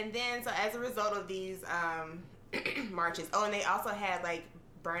 And then, so as a result of these marches, and they also had like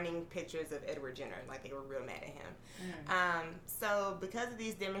burning pictures of Edward Jenner, like they were real mad at him. So because of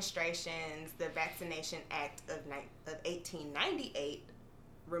these demonstrations, the Vaccination Act of 1898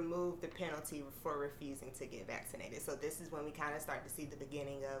 removed the penalty for refusing to get vaccinated. So this is when we kind of start to see the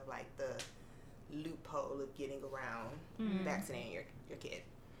beginning of like the loophole of getting around vaccinating your kid.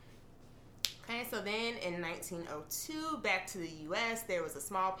 Okay, so then in 1902, back to the U.S., there was a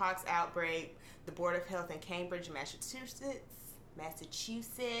smallpox outbreak. The Board of Health in Cambridge, Massachusetts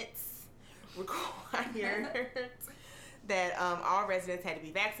required that all residents had to be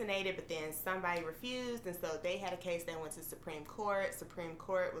vaccinated, but then somebody refused, and so they had a case that went to Supreme Court. Supreme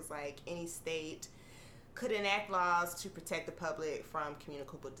Court was like, any state could enact laws to protect the public from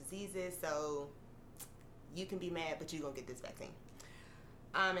communicable diseases, so you can be mad, but you're going to get this vaccine.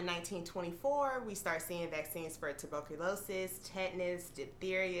 In 1924, we start seeing vaccines for tuberculosis, tetanus,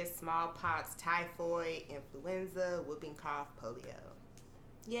 diphtheria, smallpox, typhoid, influenza, whooping cough, polio.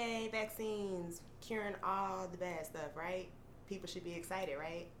 Yay, vaccines, curing all the bad stuff, right? People should be excited,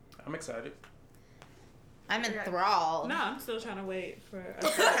 right? I'm excited. I'm enthralled. No, I'm still trying to wait for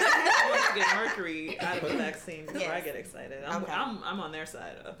I want to get mercury out of the vaccine before I get excited. I'm on their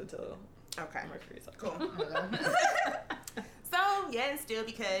side up until mercury's like, cool. So, yeah, and still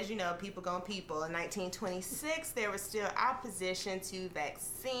because, people gon' people. In 1926, there was still opposition to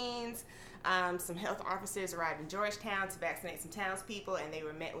vaccines. Some health officers arrived in Georgetown to vaccinate some townspeople, and they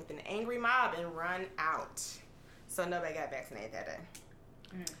were met with an angry mob and run out. So nobody got vaccinated that day.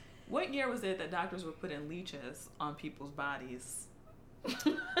 What year was it that doctors were putting leeches on people's bodies?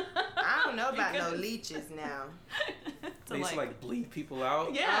 I don't know about no leeches now. They used to bleed people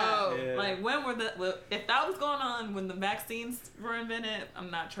out. Yeah. Like when were if that was going on when the vaccines were invented,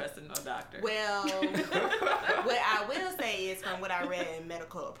 I'm not trusting no doctor. Well, what I will say is from what I read in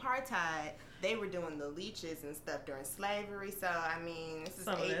Medical Apartheid, they were doing the leeches and stuff during slavery. So I mean, this is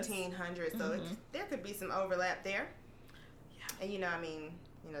 1800, so there could be some overlap there. Yeah. And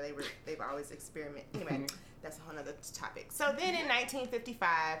they've always experimented. Anyway. That's a whole other topic. So then in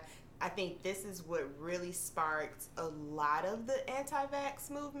 1955, I think this is what really sparked a lot of the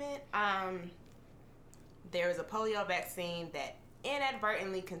anti-vax movement. There was a polio vaccine that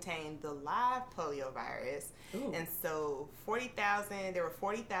inadvertently contained the live polio virus. Ooh. And so there were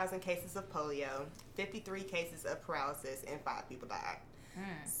 40,000 cases of polio, 53 cases of paralysis, and 5 people died.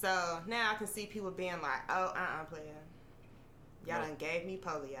 So now I can see people being like, player. Y'all done gave me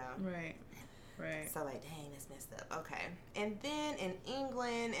polio. Right. So dang, that's messed up. Okay. And then in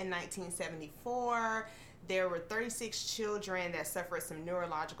England in 1974, there were 36 children that suffered some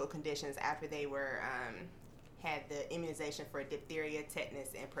neurological conditions after they were had the immunization for diphtheria,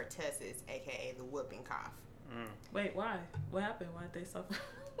 tetanus, and pertussis, aka the whooping cough. Wait, why? What happened? Why did they suffer?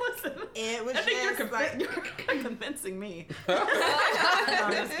 Listen, it was I think just you're convincing me. No,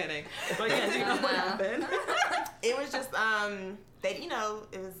 I'm just kidding. But yeah, do you know what happened? It was just they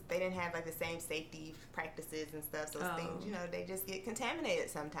they didn't have like the same safety practices and stuff. So things they just get contaminated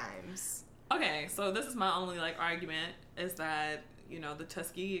sometimes. Okay, so this is my only like argument is that the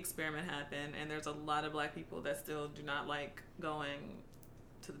Tuskegee experiment happened, and there's a lot of Black people that still do not like going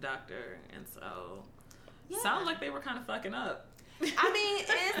to the doctor, and so sounds like they were kind of fucking up. I mean,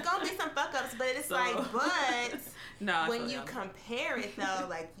 it's gonna be some fuck ups, but it's when you compare it though,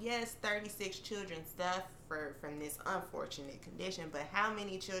 like yes, 36 children suffer from this unfortunate condition, but how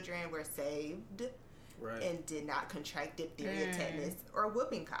many children were saved and did not contract diphtheria, tetanus, or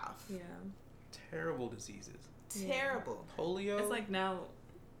whooping cough? Yeah, terrible diseases. Terrible. Polio. It's like now,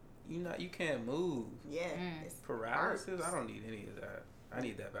 you can't move. Yeah, it's paralysis. I don't need any of that. I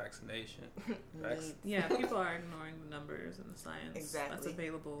need that vaccination. Yeah, people are ignoring the numbers and the science that's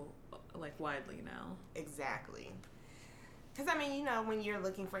available like widely now. Exactly. Because I mean, when you're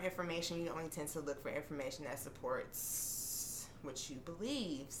looking for information, you only tend to look for information that supports what you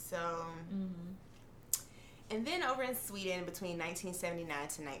believe. So, and then over in Sweden, between 1979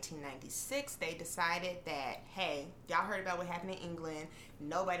 to 1996, they decided that, hey, y'all heard about what happened in England?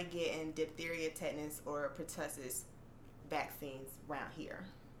 Nobody getting diphtheria, tetanus, or pertussis vaccines around here.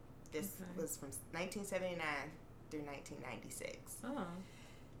 This was from 1979 through 1996. Oh.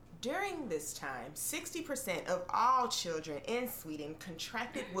 During this time, 60% of all children in Sweden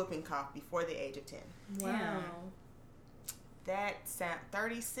contracted whooping cough before the age of 10. Wow. That sound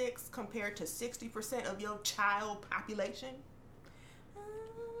 36 compared to 60% of your child population.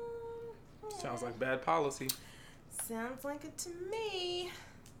 Sounds like bad policy. Sounds like it to me.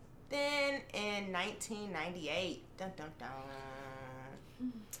 Then in 1998,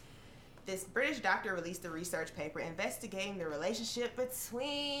 this British doctor released a research paper investigating the relationship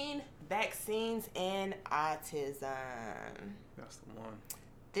between vaccines and autism. That's the one.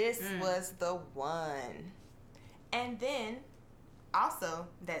 This was the one. And then, also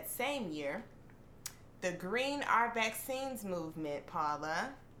that same year, the Green Our Vaccines movement, Paula,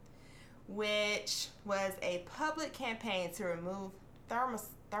 which was a public campaign to remove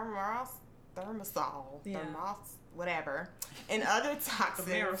thermosol, whatever, and other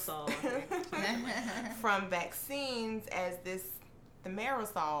toxins from vaccines, as the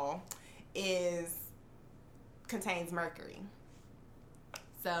Marisol contains mercury.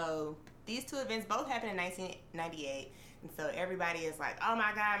 So these two events both happened in 1998, and so everybody is like, oh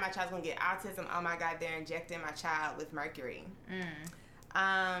my God, my child's gonna get autism. Oh my God, they're injecting my child with mercury.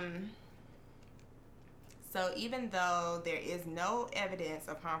 So even though there is no evidence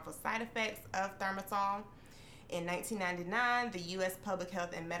of harmful side effects of Thimerosal, in 1999, the U.S. Public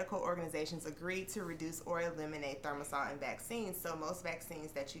Health and Medical Organizations agreed to reduce or eliminate Thimerosal in vaccines. So most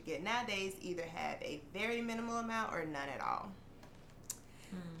vaccines that you get nowadays either have a very minimal amount or none at all.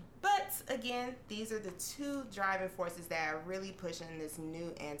 But again, these are the two driving forces that are really pushing this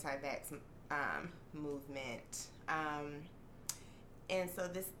new anti-vax movement. And so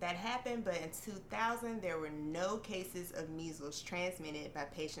that happened, but in 2000, there were no cases of measles transmitted by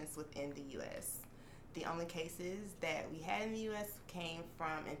patients within the U.S. The only cases that we had in the U.S. came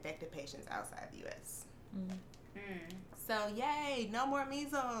from infected patients outside the U.S. So, yay, no more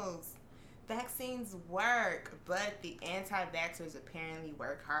measles. Vaccines work, but the anti-vaxxers apparently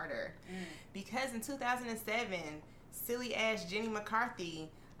work harder. Because in 2007, silly-ass Jenny McCarthy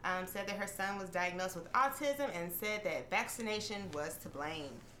said that her son was diagnosed with autism and said that vaccination was to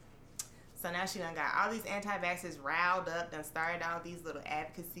blame. So now she done got all these anti-vaxxers riled up, done started all these little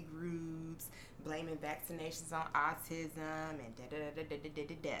advocacy groups blaming vaccinations on autism and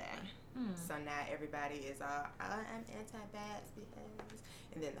da-da-da-da-da-da-da-da. So now everybody is all, I'm anti-vax because...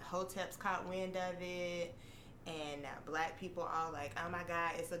 And then the Hoteps caught wind of it. And now black people all like, oh my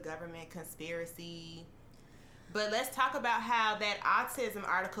God, it's a government conspiracy. But let's talk about how that autism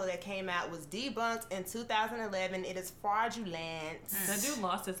article that came out was debunked in 2011. It is fraudulent. That dude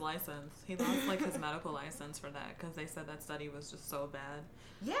lost his license. He lost like his medical license for that because they said that study was just so bad.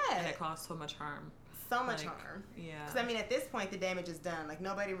 Yeah. And it caused so much harm. So much harm. Yeah. Because I mean, at this point, the damage is done. Like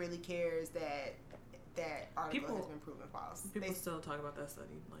nobody really cares that article has been proven false. People still talk about that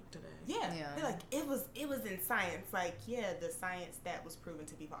study like today. Yeah. They're like, it was in science. Like, yeah, the science that was proven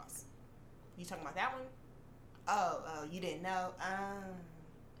to be false. You talking about that one? Oh, you didn't know?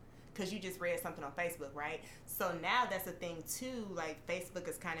 Because you just read something on Facebook, right? So now that's a thing, too. Like, Facebook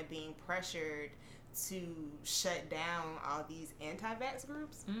is kind of being pressured to shut down all these anti-vax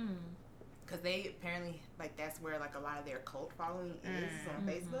groups. Because they apparently, like, that's where, like, a lot of their cult following is on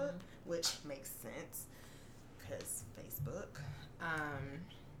Facebook, which makes sense. Because Facebook.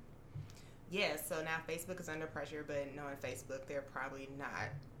 Yeah, so now Facebook is under pressure, but knowing Facebook, they're probably not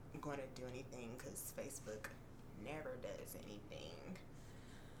going to do anything because Facebook never does anything.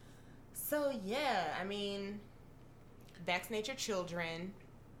 So, yeah, I mean, vaccinate your children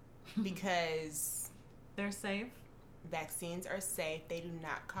because they're safe. Vaccines are safe. They do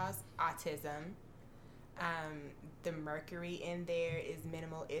not cause autism. The mercury in there is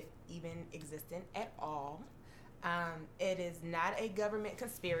minimal, if even existent at all. It is not a government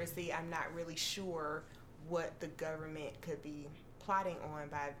conspiracy. I'm not really sure what the government could be plotting on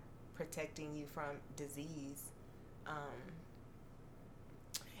by protecting you from disease.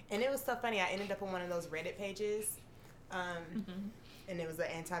 And it was so funny. I ended up on one of those Reddit pages, and it was an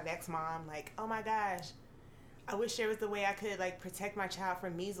anti-vax mom, like, oh my gosh, I wish there was a way I could, like, protect my child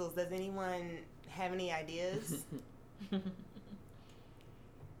from measles. Does anyone have any ideas?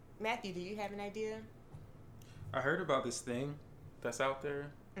 Matthew, do you have an idea? I heard about this thing that's out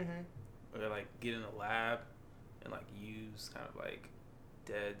there Mm-hmm. where, like, get in a lab and, like, use kind of, like,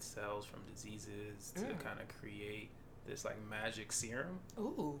 dead cells from diseases to kind of create this, like, magic serum.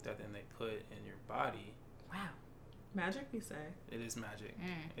 Ooh. That then they put in your body. Wow. Magic, you say? It is magic.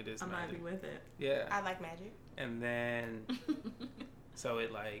 It is I magic. might be with it. Yeah. I like magic. And then, so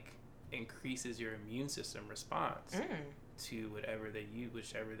it, like, increases your immune system response to whatever they use,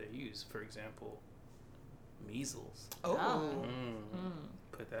 whichever they use. For example, measles. Oh.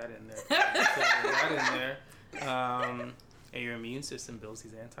 Put that in there. Put that in there. And your immune system builds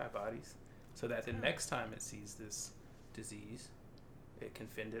these antibodies so that the next time it sees this disease, it can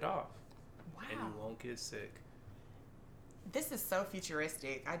fend it off. Wow. And you won't get sick. This is so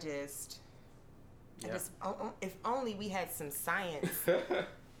futuristic. If only we had some science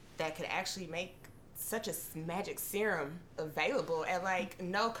that could actually make such a magic serum available at, like,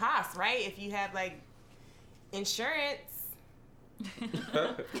 no cost, right? If you have, like, insurance.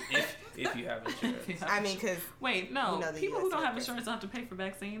 if you have insurance. I mean, because... Wait, no. You know, people US who don't have healthcare insurance don't have to pay for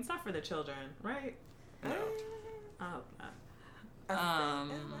vaccines. Not for their children, right? No. Oh,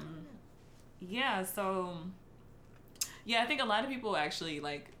 yeah, so... Yeah, I think a lot of people actually,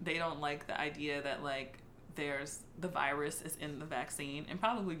 like, they don't like the idea that, like, the virus is in the vaccine, and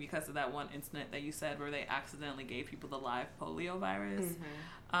probably because of that one incident that you said where they accidentally gave people the live polio virus.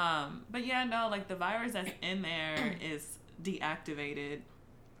 But yeah, no, like, the virus that's in there is deactivated.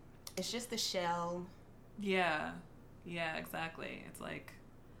 It's just the shell. Yeah, exactly. It's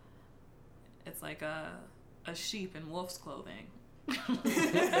like a sheep in wolf's clothing.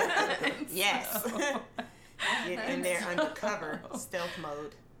 Yes. Get in there undercover, stealth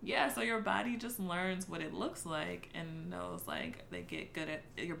mode. Yeah, so your body just learns what it looks like and knows, like,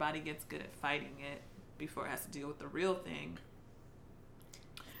 your body gets good at fighting it before it has to deal with the real thing.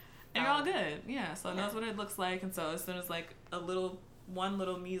 And you're all good. Yeah, so it knows what it looks like, and so as soon as, like, one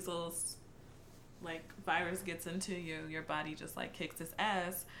little measles, like, virus gets into you, your body just, like, kicks its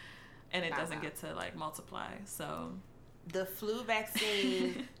ass, and it doesn't get to, like, multiply. So the flu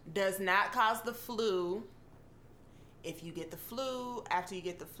vaccine does not cause the flu. If you get the flu, after you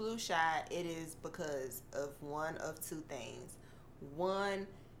get the flu shot, it is because of one of two things. One,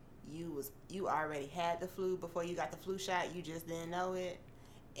 you already had the flu before you got the flu shot, you just didn't know it.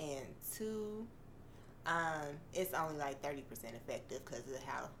 And two, it's only like 30% effective because of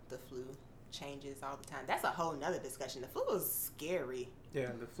how the flu changes all the time. That's a whole nother discussion. The flu is scary.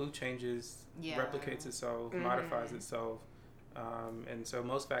 Yeah, the flu changes, replicates itself, modifies itself. And so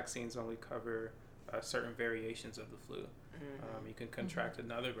most vaccines only cover certain variations of the flu. You can contract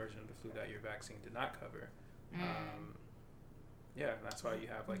another version of the flu that your vaccine did not cover. Yeah, and that's why you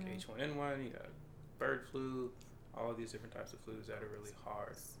have, like, H1N1, you got bird flu, all of these different types of flus that are really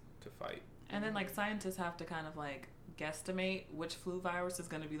hard to fight. And then, like, scientists have to kind of, like, guesstimate which flu virus is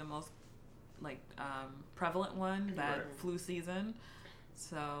going to be the most, like, prevalent one that flu season.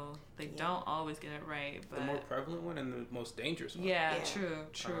 So they don't always get it right. But the more prevalent one and the most dangerous one. Yeah, true.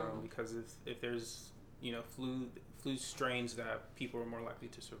 Because if there's, you know, flu strains that people are more likely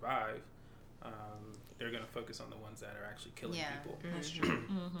to survive, they're going to focus on the ones that are actually killing people. That's true.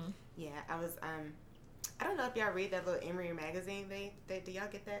 Yeah, I was... I don't know if y'all read that little Emory magazine. Do y'all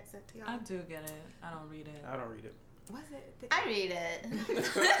get that sent to y'all? I do get it. I don't read it. I don't read it. Was it? I read it.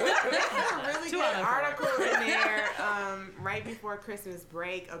 There's a really good article in there right before Christmas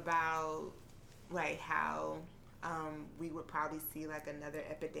break about, like, how we would probably see, like, another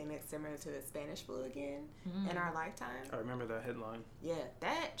epidemic similar to the Spanish flu again in our lifetime. I remember that headline. Yeah,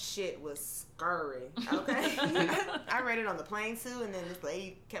 that shit was scurry. Okay, I read it on the plane too, and then this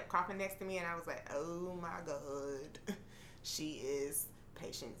lady kept coughing next to me, and I was like, "Oh my god, she is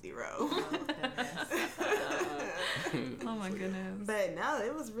patient zero. Oh my goodness. But no,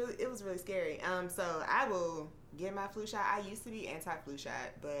 it was really scary. So I will get my flu shot. I used to be anti-flu shot,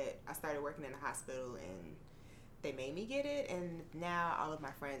 but I started working in a hospital and they made me get it, and now all of my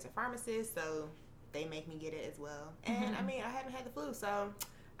friends are pharmacists, so they make me get it as well. And I mean, I haven't had the flu, so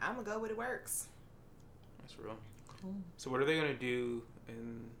I'm gonna go with it works. That's real. Cool. So what are they gonna do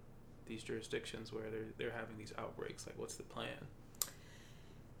in these jurisdictions where they're having these outbreaks? Like, what's the plan?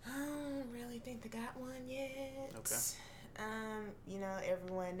 I don't really think they got one yet. Okay. You know,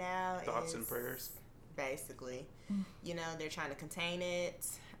 everyone now Thoughts and prayers. Basically, you know, they're trying to contain it.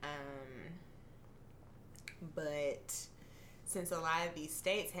 But since a lot of these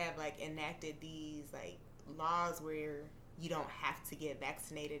states have like enacted these like laws where you don't have to get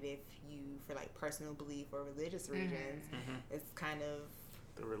vaccinated if you, for like personal belief or religious reasons, it's kind of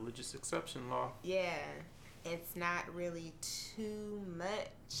the religious exception law. Yeah, it's not really too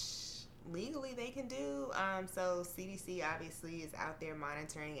much legally they can do. So CDC obviously is out there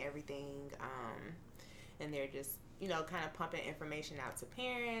monitoring everything, and they're just, you know, kind of pumping information out to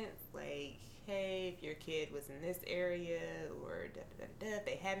parents, like, hey, if your kid was in this area, or if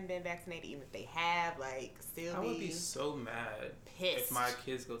they haven't been vaccinated, even if they have, like, still I would be so mad pissed if my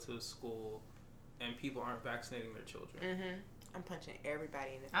kids go to a school and people aren't vaccinating their children. I'm punching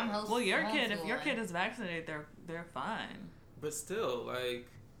everybody in the face. Well, if your kid is vaccinated, they're fine. But still, like,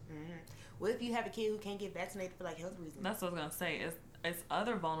 what if you have a kid who can't get vaccinated for like health reasons? That's what I was gonna say. It's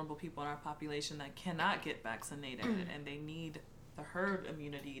other vulnerable people in our population that cannot get vaccinated, and they need the herd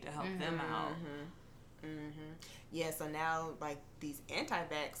immunity to help them out. Yeah, so now like these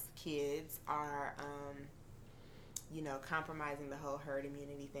anti-vax kids are, you know, compromising the whole herd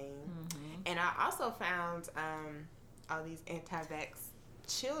immunity thing. And I also found all these anti-vax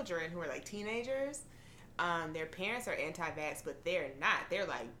children who are like teenagers. Their parents are anti-vax, but they're not. They're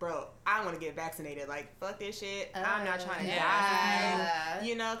like, bro, I want to get vaccinated. Like, fuck this shit. I'm not trying to die.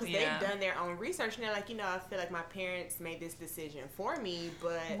 You know, because they've done their own research. And they're like, you know, I feel like my parents made this decision for me,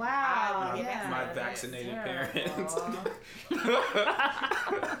 but I want to get my vaccinated parents.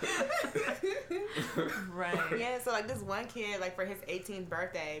 Right. Yeah, so like this one kid, like for his 18th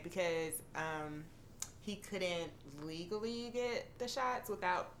birthday, because he couldn't legally get the shots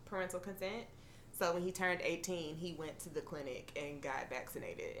without parental consent. So when he turned 18, he went to the clinic and got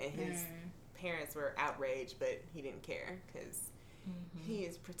vaccinated. And his parents were outraged, but he didn't care because he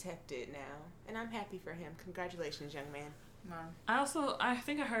is protected now. And I'm happy for him. Congratulations, young man. I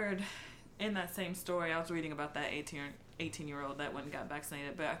think I heard in that same story, I was reading about that 18-year-old that went and got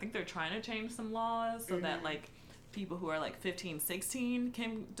vaccinated. But I think they're trying to change some laws so that like people who are like 15, 16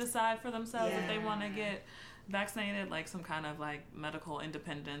 can decide for themselves if they want to get vaccinated, like some kind of like medical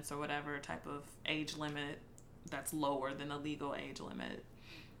independence or whatever type of age limit that's lower than the legal age limit.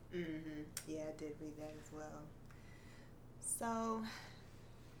 Yeah, I did read that as well. So,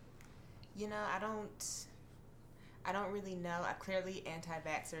 you know, I don't really know. Clearly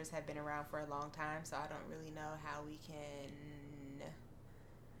anti-vaxxers have been around for a long time, so I don't really know how we can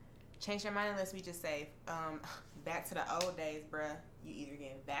change their mind unless we just say, back to the old days, bruh. You either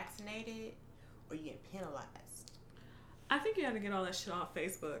get vaccinated or you get penalized. I think you have to get all that shit off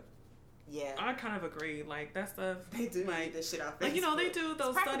Facebook. Yeah. I kind of agree. Like, that stuff. They do like, need this shit off Facebook. Like, you know, they do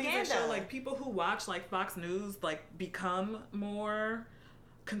those studies that show, like, people who watch, like, Fox News, like, become more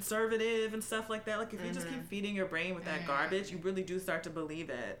conservative and stuff like that. Like, if you just keep feeding your brain with that garbage, you really do start to believe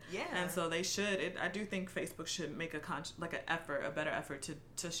it. Yeah. And so they should. I do think Facebook should make a better effort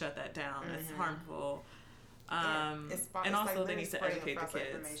to shut that down. It's harmful. And also like they need to educate the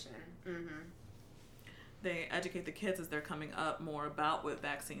kids. They educate the kids as they're coming up more about what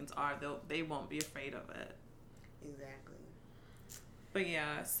vaccines are. They won't be afraid of it. Exactly. But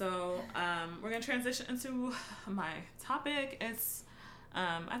yeah, so we're gonna transition into my topic. It's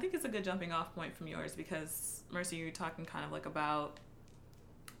I think it's a good jumping off point from yours because Mercy, you're talking kind of like about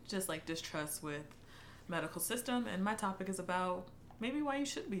just like distrust with medical system, and my topic is about maybe why you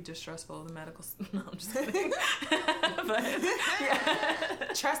should be distrustful of the medical system. No, I'm just kidding. But,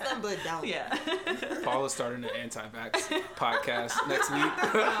 yeah. Trust them, but don't. Yeah. Paula's starting an anti-vax podcast next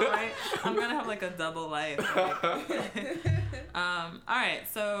week. Right? I'm going to have like a double life. All right.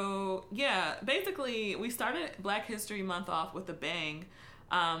 So, yeah, basically we started Black History Month off with a bang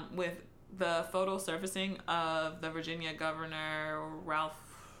with the photo surfacing of the Virginia governor, Ralph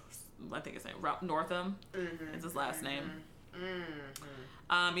Northam. It's his last name.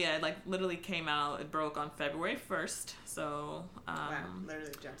 Yeah, it like literally came out. It broke on February 1st. So, wow,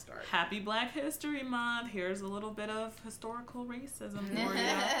 literally jumpstart. Happy Black History Month. Here's a little bit of historical racism for you.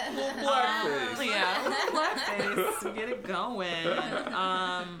 Blackface. Yeah. blackface. Get it going.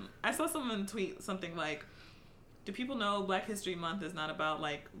 I saw someone tweet something like, do people know Black History Month is not about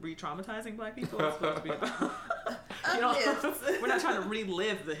like re-traumatizing Black people? It's supposed to be about, we're not trying to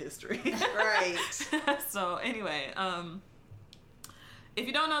relive the history. Right. So anyway, if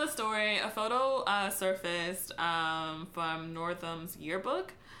you don't know the story, a photo surfaced from Northam's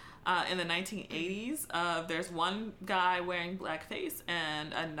yearbook in the 1980s. There's one guy wearing blackface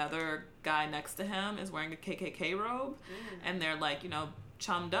and another guy next to him is wearing a KKK robe. And they're like,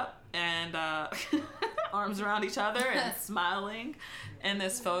 chummed up and arms around each other and smiling in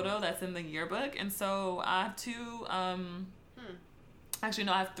this photo that's in the yearbook. And so I have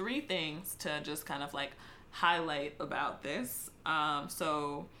I have three things to just kind of like highlight about this.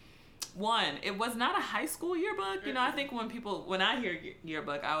 So one, it was not a high school yearbook. I think when I hear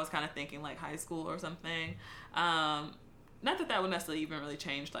yearbook, I was kind of thinking like high school or something. Not that would necessarily even really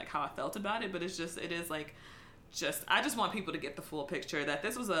change like how I felt about it, but it is like, I just want people to get the full picture that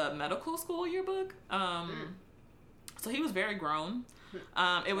this was a medical school yearbook. So he was very grown.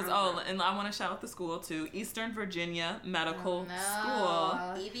 It was and I want to shout out the school too, Eastern Virginia Medical School.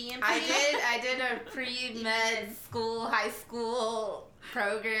 EVMP. I did a pre-med school, high school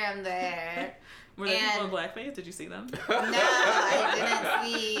program there. Were there people in blackface? Did you see them? No, I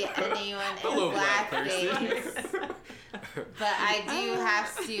didn't see anyone in blackface. But I do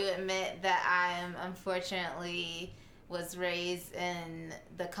have to admit that I unfortunatately was raised in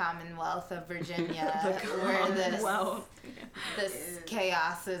the Commonwealth of Virginia, where this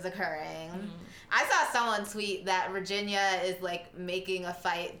chaos is occurring. I saw someone tweet that Virginia is like making a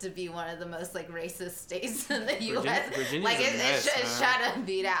fight to be one of the most like racist states in the U.S. It's trying to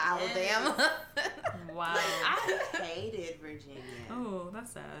beat out Alabama. Wow. I hated Virginia. Oh,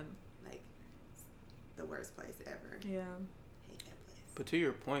 that's sad. Like, the worst place ever. Yeah. Hate that place. But to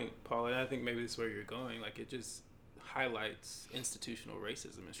your point, Paul, and I think maybe this is where you're going, like it just highlights institutional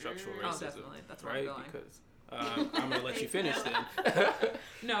racism and structural racism. Oh, definitely. That's where I'm going. Because I'm going to let you finish then.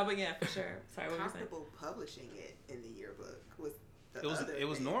 No, but yeah, for sure. Sorry, what were you saying? Comfortable publishing it in the yearbook was It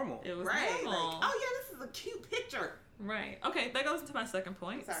was normal. It was right. normal. Like, oh yeah, this is a cute picture. Right. Okay, that goes into my second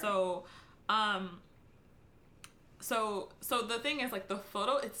point. Sorry. So the thing is, like, the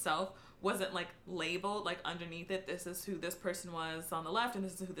photo itself wasn't like labeled like underneath it. This is who this person was on the left, and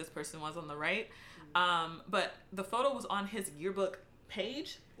this is who this person was on the right. But the photo was on his yearbook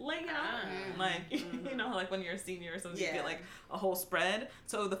page layout, like like when you're a senior or something, you get like a whole spread.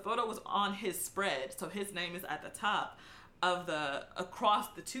 So the photo was on his spread, so his name is at the top of across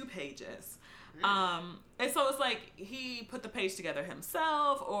the two pages. And so it's like he put the page together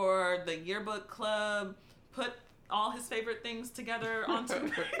himself, or the yearbook club put all his favorite things together on two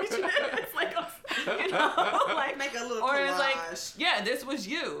pages. It's like, like make a little or collage. It's like, yeah, this was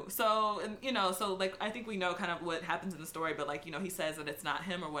you. So, and so like I think we know kind of what happens in the story, but like he says that it's not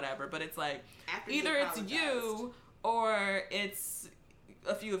him or whatever, but it's like either it's you or it's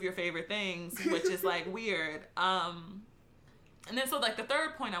a few of your favorite things, which is like weird. And then so like the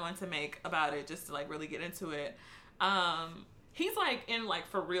third point I want to make about it, just to like really get into it, he's like in like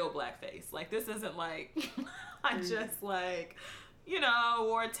for real blackface. Like this isn't like I just like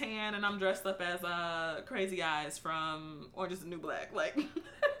wore a tan and I'm dressed up as Crazy Eyes from Orange Is the New Black. Like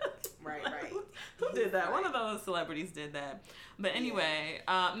right. Who did that? One of those celebrities did that. But anyway,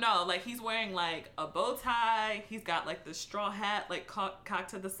 no, like he's wearing like a bow tie. He's got like the straw hat like cocked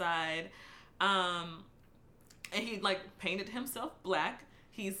to the side. And he like painted himself black.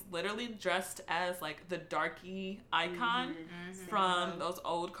 He's literally dressed as like the darky icon from those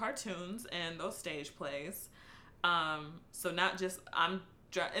old cartoons and those stage plays. So not just and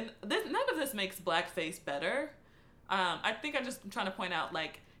none of this makes blackface better. I think I'm just trying to point out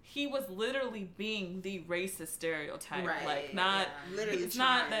like he was literally being the racist stereotype. Right. Like not literally it's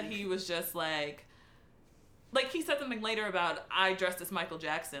not that he was just like he said something later about I dressed as Michael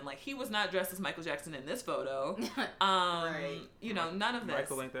Jackson. Like he was not dressed as Michael Jackson in this photo. Right. None of this.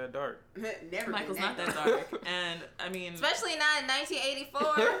 Michael ain't that dark. Never. Michael's not that dark. And I mean, especially not in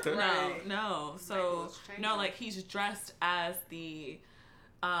 1984. Right. No. So no, like he's dressed as the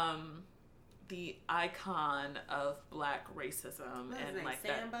icon of black racism and like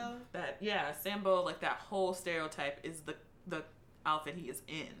Sambo? Sambo, like that whole stereotype is the outfit he is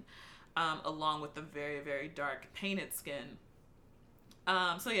in. Along with the very, very dark painted skin.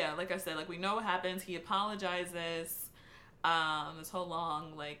 So yeah, like I said, like we know what happens. He apologizes. This whole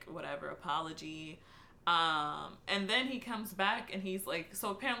long, like, whatever, apology. And then he comes back and he's like,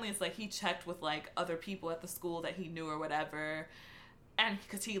 so apparently it's like he checked with like other people at the school that he knew or whatever. And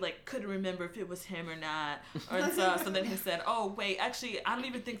because he like couldn't remember if it was him or not. So then he said, oh wait, actually, I don't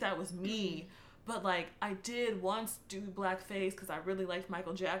even think that was me. but like I did once do blackface because I really liked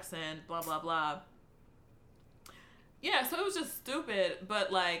Michael Jackson, blah blah blah. Yeah, so it was just stupid,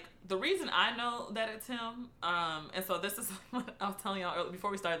 but like the reason I know that it's him, and so this is what I was telling y'all earlier,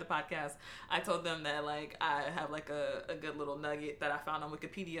 before we started the podcast. I told them that like I have like a good little nugget that I found on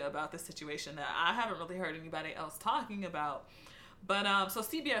Wikipedia about this situation that I haven't really heard anybody else talking about. But so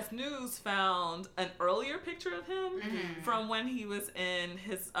CBS News found an earlier picture of him from when he was in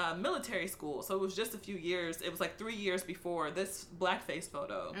his military school. So it was just a few years. It was like 3 years before this blackface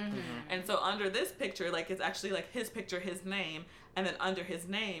photo. And so under this picture, like it's actually like his picture, his name, and then under his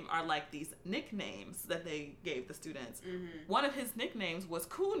name are like these nicknames that they gave the students. One of his nicknames was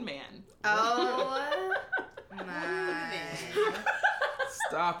Coon Man. Oh my!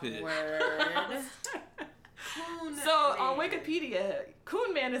 Stop it. Word. So on Wikipedia,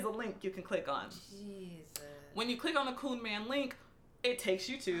 Coon Man is a link you can click on. Jesus. When you click on the Coon Man link, it takes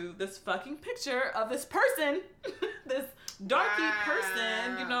you to this fucking picture of this person, this darky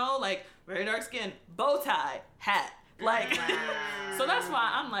person, you know, like very dark skin, bow tie, hat. Like, so that's why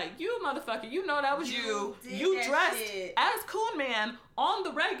I'm like, you motherfucker, you know that was you. You dressed as Coon Man on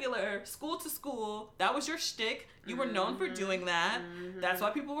the regular, school to school. That was your shtick. You were known for doing that. That's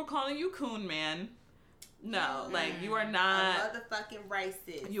why people were calling you Coon Man. No, like you are not a motherfucking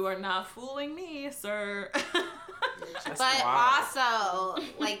racist. You are not fooling me, sir. But wild. Also,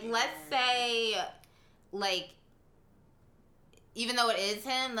 like, let's say, like, even though it is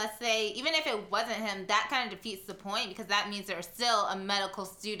him, let's say, even if it wasn't him, that kind of defeats the point because that means there's still a medical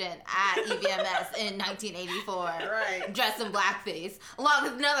student at EVMS in 1984. Right. Dressed in blackface, along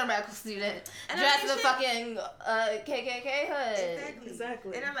with another medical student dressed in a fucking KKK hood.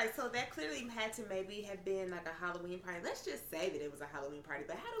 Exactly. And I'm like, so that clearly had to maybe have been like a Halloween party. Let's just say that it was a Halloween party,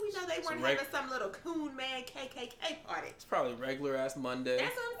 but how do we know they weren't having some little Coon Man KKK party? It's probably regular ass Monday.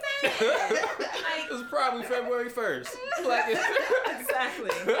 That's what I'm saying. Like, it was probably February 1st. Like, exactly.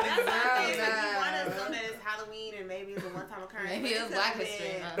 That's what I'm saying. If you want to assume that it's Halloween and maybe it's a one-time occurrence. Maybe it was Black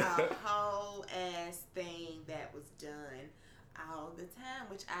History Month. A whole ass thing that was done all the time,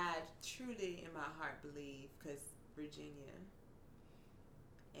 which I truly in my heart believe, because Virginia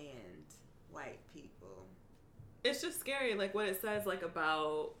and white people. It's just scary, like what it says, like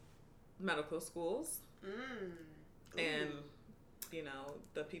about medical schools and you know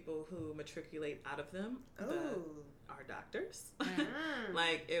the people who matriculate out of them. Are doctors.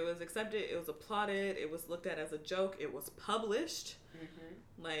 Like it was accepted, it was applauded, it was looked at as a joke, it was published.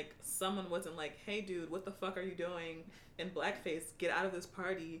 Like someone wasn't like, hey dude, what the fuck are you doing in blackface, get out of this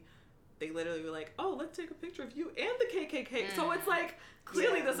party. They literally were like, oh, let's take a picture of you and the KKK. So it's like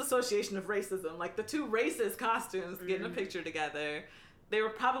clearly this association of racism, like the two racist costumes getting a picture together. They were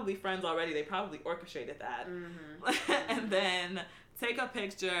probably friends already, they probably orchestrated that. And then take a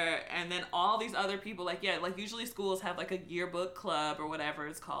picture, and then all these other people, like, yeah, like usually schools have like a yearbook club or whatever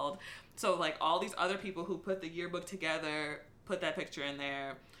it's called. So like all these other people who put the yearbook together, put that picture in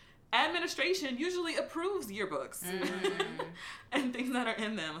there. Administration usually approves yearbooks and things that are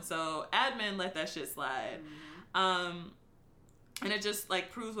in them. So admin let that shit slide. And it just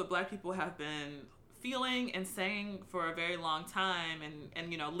like proves what black people have been feeling and saying for a very long time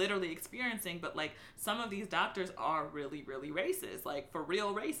and you know literally experiencing, but like some of these doctors are really racist, like for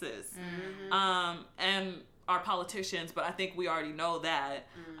real racist. And our politicians, but I think we already know that.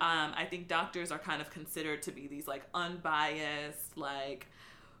 I think doctors are kind of considered to be these like unbiased, like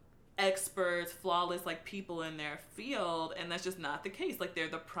experts, flawless, like people in their field, and that's just not the case. Like they're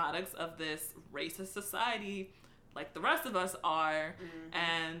the products of this racist society like the rest of us are.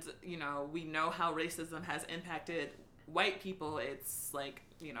 And you know, we know how racism has impacted white people. It's like,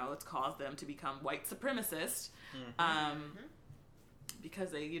 you know, it's caused them to become white supremacists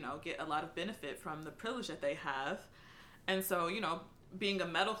because they, you know, get a lot of benefit from the privilege that they have. And so, you know, being a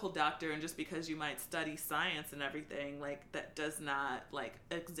medical doctor, and just because you might study science and everything, like that does not like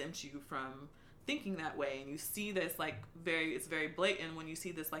exempt you from thinking that way. And you see this like it's very blatant when you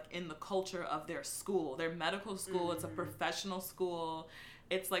see this like in the culture of their school, their medical school. It's a professional school.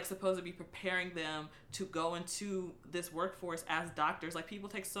 It's like supposed to be preparing them to go into this workforce as doctors. Like people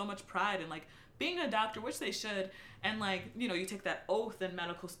take so much pride in like being a doctor, which they should. And like, you know, you take that oath in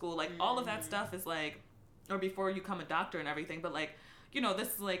medical school, like all of that stuff is like, or before you become a doctor and everything. But like, you know,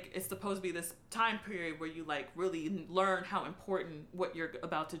 this is like, it's supposed to be this time period where you like really learn how important what you're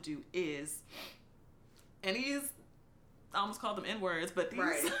about to do is. And I almost called them N-words, but these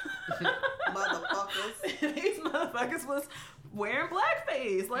motherfuckers. These motherfuckers was wearing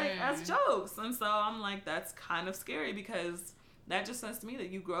blackface, like as jokes. And so I'm like, that's kind of scary, because that just says to me that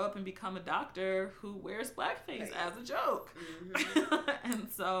you grow up and become a doctor who wears blackface as a joke. And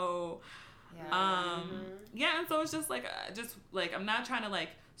so Yeah, and so it's just like I'm not trying to like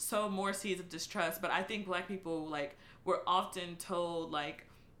sow more seeds of distrust, but I think Black people like we're often told like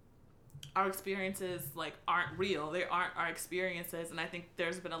our experiences like aren't real. They aren't our experiences, and I think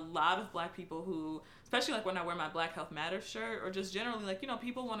there's been a lot of Black people who, especially like when I wear my Black Health Matters shirt, or just generally like, you know,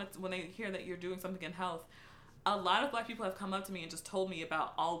 people want to, when they hear that you're doing something in health, a lot of Black people have come up to me and just told me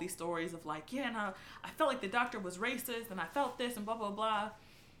about all these stories of like, yeah, and I felt like the doctor was racist and I felt this and blah blah blah.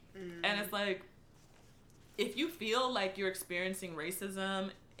 And it's like, if you feel like you're experiencing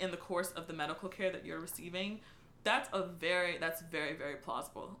racism in the course of the medical care that you're receiving, that's very, very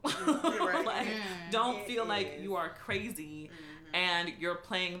plausible. Like, don't feel like you are crazy and you're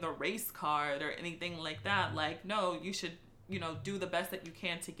playing the race card or anything like that. Like, no, you should, you know, do the best that you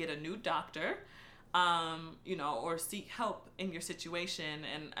can to get a new doctor, you know, or seek help in your situation.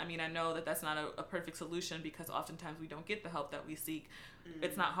 And I mean, I know that that's not a perfect solution, because oftentimes we don't get the help that we seek.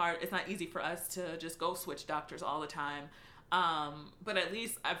 It's not hard. It's not easy for us to just go switch doctors all the time. But at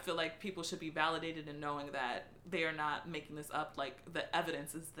least I feel like people should be validated in knowing that they are not making this up. Like, the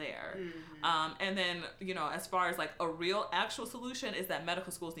evidence is there. And then, you know, as far as like a real actual solution, is that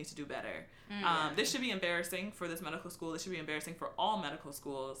medical schools need to do better. This should be embarrassing for this medical school. This should be embarrassing for all medical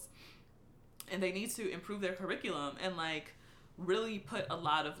schools. And they need to improve their curriculum and like really put a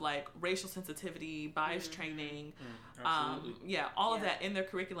lot of like racial sensitivity, bias training, all of that in their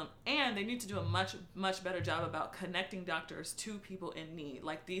curriculum. And they need to do a much better job about connecting doctors to people in need.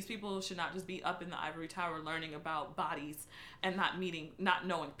 Like, these people should not just be up in the ivory tower learning about bodies and not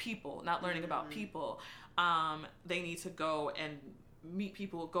knowing people, not learning about people. They need to go and meet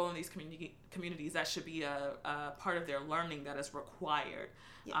people, go in these communities. That should be a part of their learning that is required.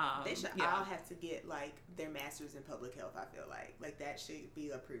 They should all have to get like their master's in public health. I feel like that should be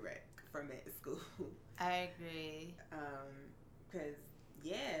a prereq for med school. I agree. Because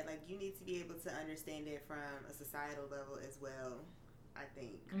like you need to be able to understand it from a societal level as well. I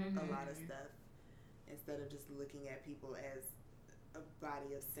think a lot of stuff, instead of just looking at people as a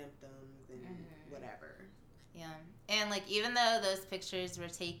body of symptoms and whatever. Yeah. And like, even though those pictures were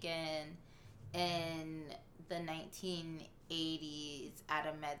taken in the 1980s at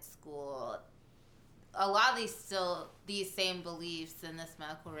a med school, a lot of these same beliefs and this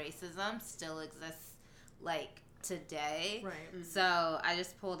medical racism still exists like today. Right. So I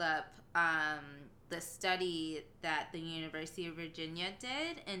just pulled up the study that the University of Virginia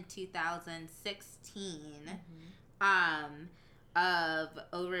did in 2016 of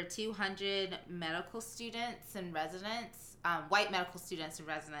over 200 medical students and residents, white medical students and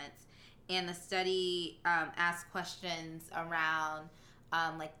residents. And the study asked questions around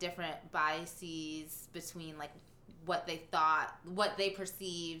like different biases between like what they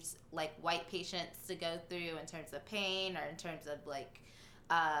perceived like white patients to go through in terms of pain or in terms of like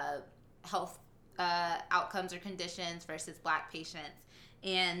health outcomes or conditions versus Black patients.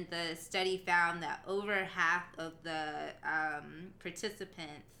 And the study found that over half of the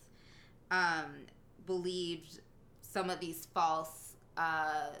participants believed some of these false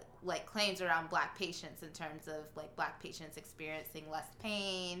like claims around Black patients in terms of like Black patients experiencing less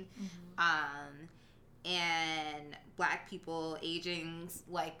pain, and Black people aging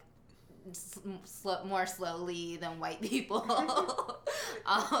like more slowly than white people,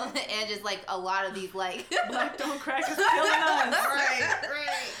 and just like a lot of these like Black don't crack is killing us. right.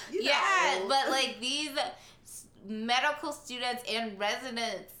 Yeah, but like these medical students and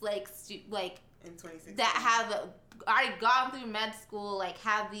residents like in 2016 that have already gone through med school like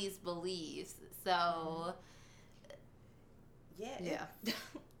have these beliefs. So yeah.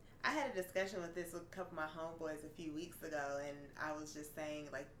 I had a discussion with this with a couple of my homeboys a few weeks ago, and I was just saying,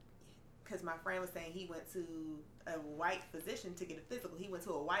 like, because my friend was saying he went to a white physician to get a physical. He went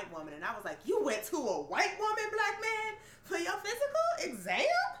to a white woman, and I was like, you went to a white woman, Black man, for your physical exam?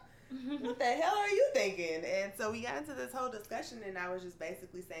 What the hell are you thinking? And so we got into this whole discussion, and I was just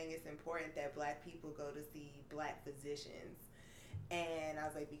basically saying it's important that Black people go to see Black physicians. And I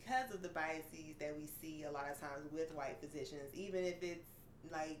was like, because of the biases that we see a lot of times with white physicians, even if it's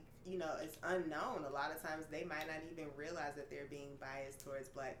like, you know, it's unknown, a lot of times they might not even realize that they're being biased towards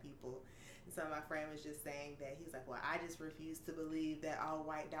Black people. And so my friend was just saying that he was like, well, I just refuse to believe that all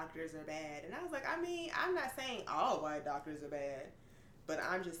white doctors are bad. And I was like, I mean, I'm not saying all white doctors are bad, but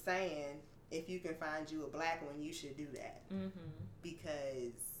I'm just saying if you can find you a Black one, you should do that.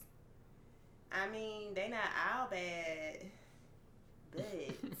 Because, I mean, they not all bad, but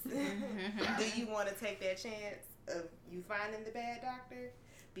do you want to take that chance of you finding the bad doctor?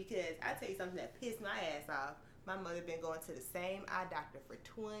 Because I tell you something that pissed my ass off My mother been going to the same eye doctor for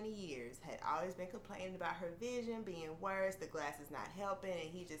 20 years, had always been complaining about her vision being worse, the glasses not helping, and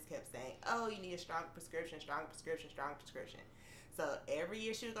he just kept saying, oh, you need a stronger prescription. So every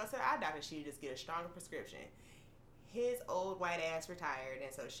year she would go to the eye doctor, she would just get a stronger prescription. His old white ass retired,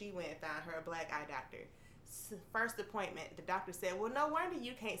 and so she went and found her a black eye doctor. First appointment, the doctor said, well, no wonder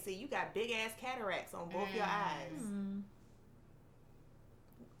you can't see. You got big ass cataracts on both your eyes.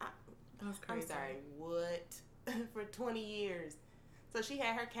 That's crazy. I'm sorry, what? For 20 years. So she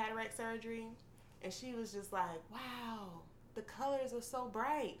had her cataract surgery, and she was just like, wow, the colors are so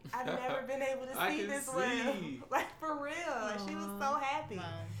bright. I've never been able to see this well. Like, for real. And she was so happy.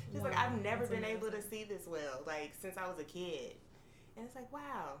 She's like, I've never been able to see this well, like, since I was a kid. And it's like,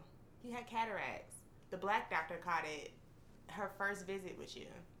 wow, you had cataracts. The black doctor caught it her first visit with you,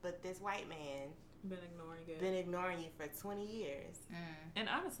 but this white man been ignoring you for 20 years. And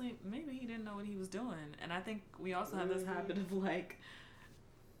honestly, maybe he didn't know what he was doing. And I think we also have this habit of like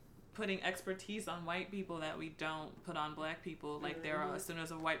putting expertise on white people that we don't put on black people. Like as soon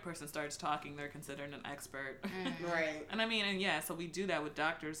as a white person starts talking, they're considered an expert. Right. And I mean, and yeah, so we do that with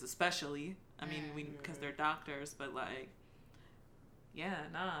doctors especially. I mean, because they're doctors, but like, yeah,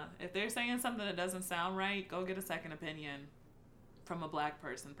 nah. If they're saying something that doesn't sound right, go get a second opinion. From a black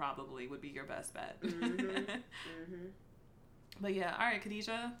person probably would be your best bet. But yeah, all right,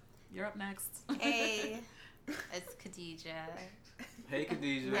 Khadijah, you're up next. Hey, it's Khadijah. Hey,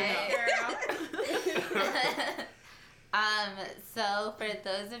 Khadijah. Hey, girl. So for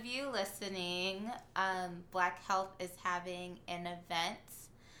those of you listening, Black Health is having an event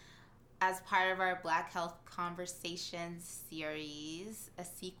as part of our Black Health Conversations series, a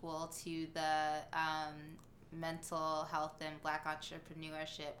sequel to the mental health and Black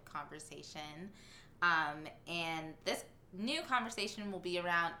entrepreneurship conversation. And this new conversation will be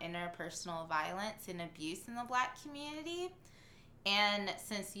around interpersonal violence and abuse in the Black community. And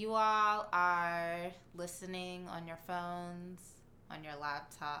since you all are listening on your phones, on your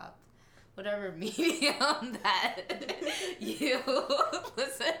laptop, whatever medium that you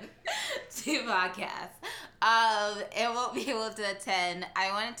listen to podcasts, and won't be able to attend, I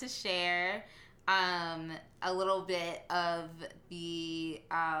wanted to share a little bit of the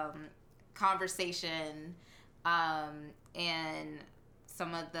conversation and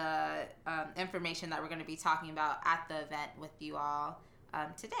some of the information that we're going to be talking about at the event with you all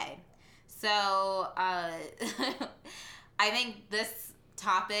today. So I think this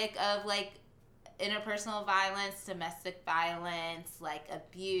topic of like interpersonal violence, domestic violence, like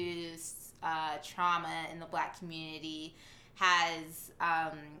abuse, trauma in the Black community has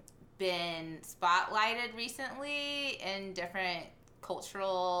been spotlighted recently in different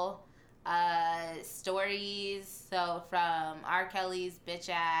cultural stories. So from R. Kelly's bitch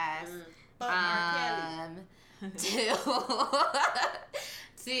ass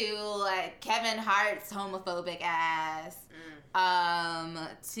to like Kevin Hart's homophobic ass,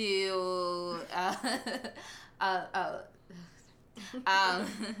 to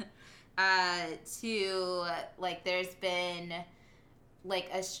like there's been like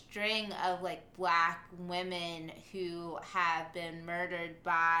a string of like Black women who have been murdered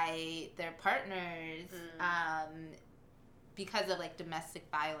by their partners because of like domestic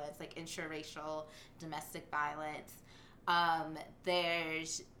violence, like interracial domestic violence.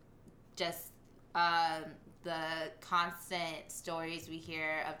 There's just the constant stories we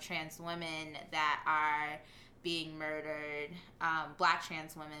hear of trans women that are being murdered, Black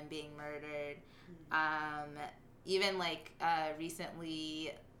trans women being murdered. Even like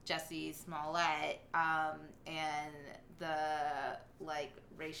recently, Jussie Smollett and the like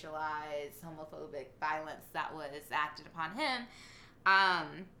racialized homophobic violence that was acted upon him.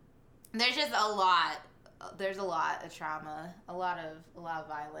 There's just a lot. There's a lot of trauma, a lot of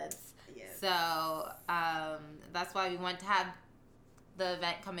violence. Yes. So that's why we want to have the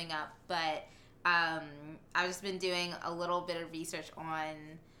event coming up. But I've just been doing a little bit of research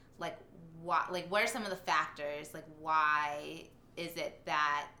on like what are some of the factors? Like, why is it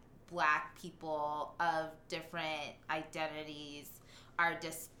that Black people of different identities are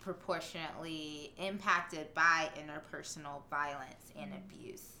disproportionately impacted by interpersonal violence and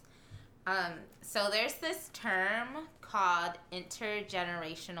abuse? So there's this term called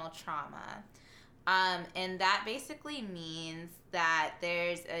intergenerational trauma. And that basically means that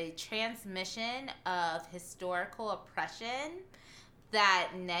there's a transmission of historical oppression that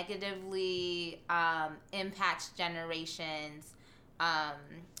negatively impacts generations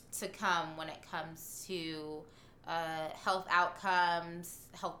to come when it comes to health outcomes,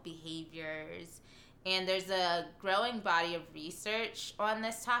 health behaviors. And there's a growing body of research on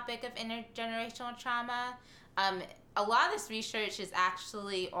this topic of intergenerational trauma. A lot of this research is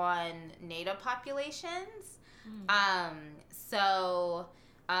actually on Native populations.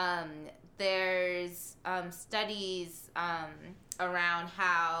 There's studies around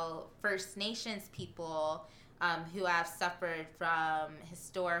how First Nations people who have suffered from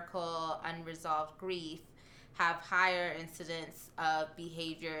historical unresolved grief have higher incidence of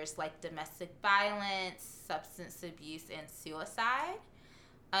behaviors like domestic violence, substance abuse, and suicide.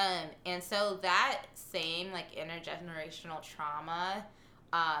 And so that same like intergenerational trauma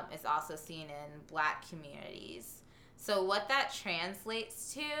is also seen in Black communities. So what that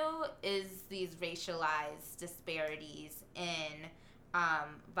translates to is these racialized disparities in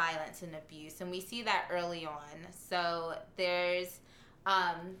violence and abuse. And we see that early on. So there's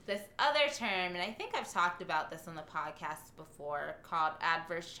this other term, and I think I've talked about this on the podcast before, called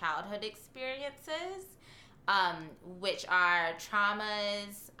adverse childhood experiences, which are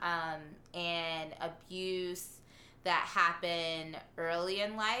traumas and abuse that happen early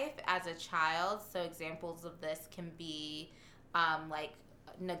in life as a child. So examples of this can be like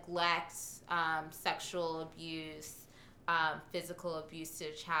neglect, sexual abuse, physical abuse to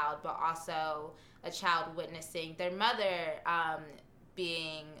a child, but also a child witnessing their mother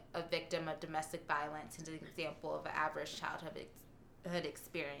being a victim of domestic violence, is an example of an adverse childhood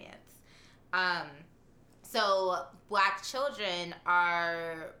experience. So Black children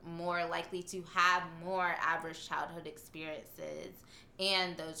are more likely to have more adverse childhood experiences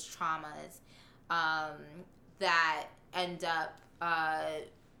and those traumas that end up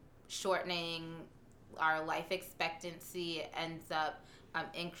shortening our life expectancy, ends up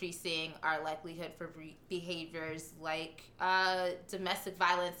increasing our likelihood for behaviors like domestic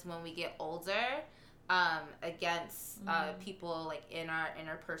violence when we get older against people like in our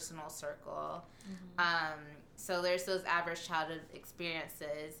interpersonal circle. So there's those adverse childhood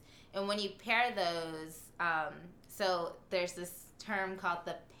experiences, and when you pair those, so there's this term called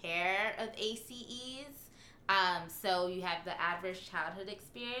the pair of ACEs. So you have the adverse childhood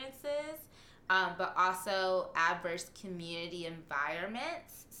experiences, but also adverse community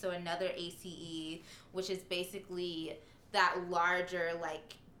environments. So another ACE, which is basically that larger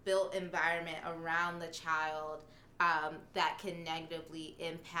like built environment around the child that can negatively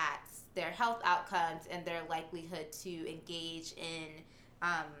impact their health outcomes and their likelihood to engage in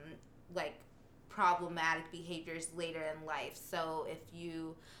like problematic behaviors later in life. So if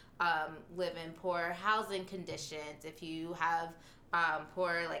you live in poor housing conditions, if you have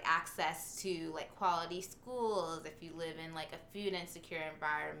poor like access to like quality schools, if you live in like a food insecure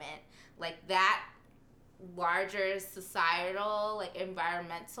environment, like that larger societal like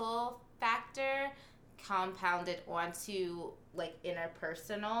environmental factor compounded onto like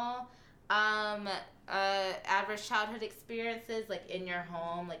interpersonal adverse childhood experiences like in your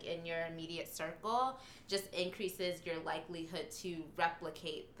home, like in your immediate circle, just increases your likelihood to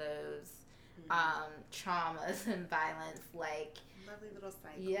replicate those traumas and violence. Like lovely little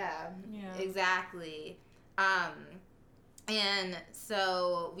cycle. Yeah, exactly. And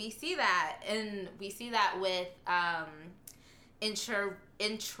so we see that, and we see that with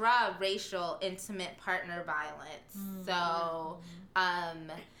intra-racial intimate partner violence. So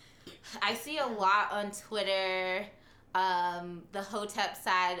I see a lot on Twitter, the Hotep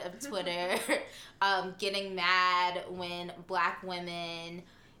side of Twitter, getting mad when Black women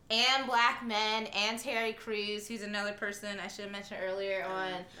and Black men and Terry Crews, who's another person I should have mentioned earlier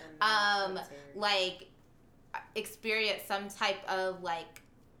on, like experience some type of like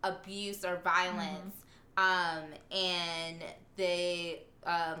abuse or violence, and they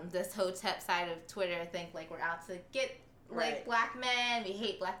this Hotep side of Twitter think like we're out to get like Black men, we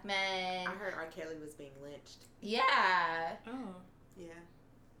hate Black men. I heard R. Kelly was being lynched. Yeah. Oh. Yeah.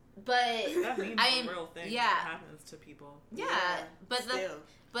 But that means a real thing that happens to people. Yeah. But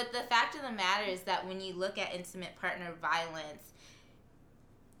the fact of the matter is that when you look at intimate partner violence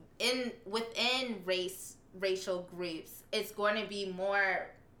within racial groups, it's going to be more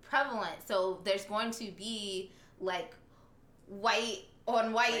prevalent. So there's going to be like white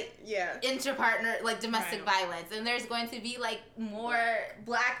on white interpartner like domestic violence, and there's going to be like more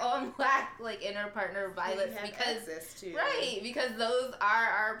Black on Black like interpartner violence because those are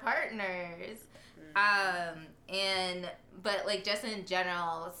our partners. But like just in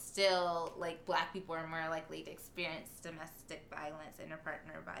general, still like Black people are more likely to experience domestic violence,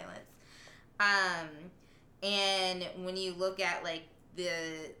 interpartner violence. And when you look at like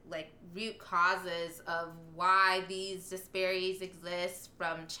the like root causes of why these disparities exist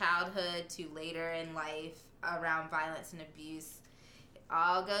from childhood to later in life around violence and abuse, it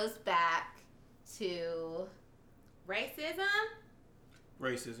all goes back to racism.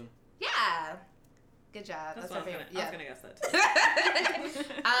 Racism. Yeah. Good job. That's our what favorite. I was gonna guess that too.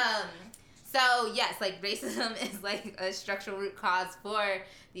 So yes, like racism is like a structural root cause for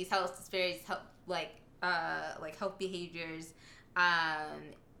these health disparities, health behaviors,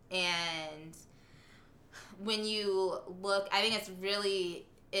 and when you look, I think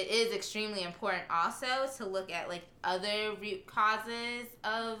it is extremely important also to look at like other root causes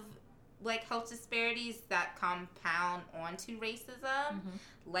of like health disparities that compound onto racism,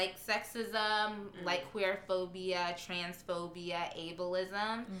 like sexism, like queerphobia, transphobia,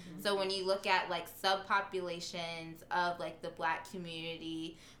 ableism. So when you look at like subpopulations of like the Black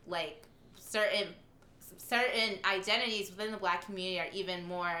community, like certain identities within the Black community are even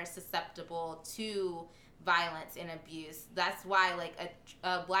more susceptible to violence and abuse. That's why like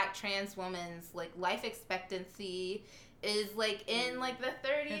a Black trans woman's like life expectancy is like in like the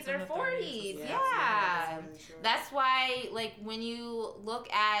 30s or 40s. Yeah. That's why like when you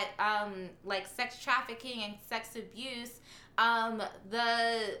look at like sex trafficking and sex abuse,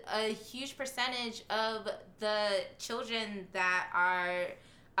 a huge percentage of the children that are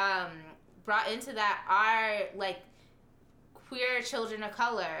brought into that are like queer children of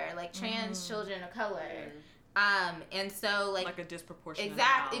color, like trans children of color. And so like a disproportionate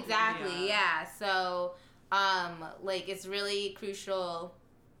exactly, yeah. So like it's really crucial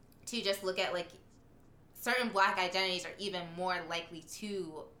to just look at like certain Black identities are even more likely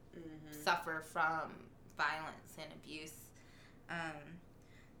to suffer from violence and abuse.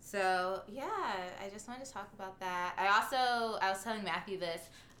 So yeah, I just wanted to talk about that. I was telling Matthew this,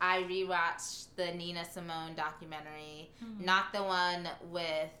 I rewatched the Nina Simone documentary, not the one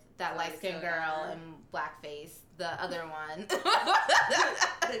with that light-skinned girl in blackface, the other one. The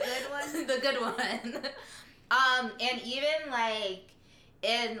good one? The good one. And even like,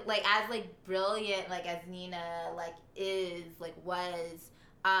 and like as like brilliant like as Nina like is like was,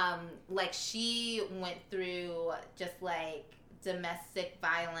 like she went through just like domestic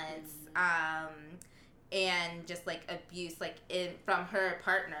violence, and just like abuse like from her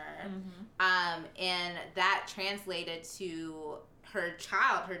partner, and that translated to her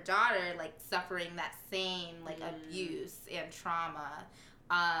daughter like suffering that same like abuse and trauma,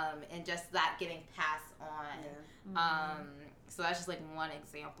 and just that getting passed on. So that's just like one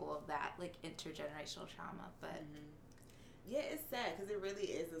example of that like intergenerational trauma. But yeah, it's sad because it really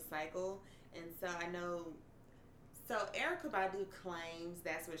is a cycle. And so I know, so Erykah Badu claims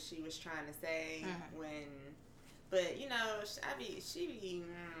that's what she was trying to say but you know,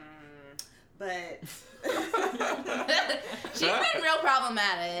 but she's been real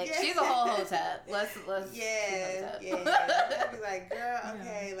problematic. Yeah. She's a whole hotep. Let's yeah. I'd be like, girl,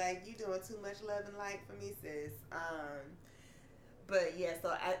 okay, like you doing too much love and light for me, sis. But yeah,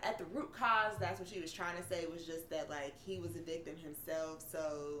 so at the root cause, that's what she was trying to say, was just that like he was a victim himself,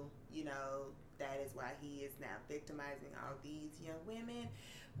 so you know that is why he is now victimizing all these young women.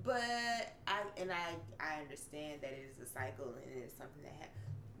 But I understand that it is a cycle and it is something that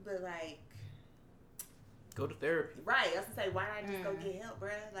happens. But like, go to therapy. Right. I was gonna say, why not just go get help,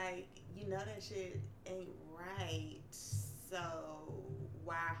 bruh? Like, you know that shit ain't right. So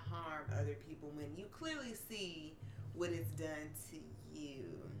why harm other people when you clearly see what it's done to you?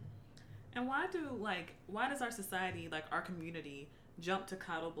 And why does our society, like our community, jump to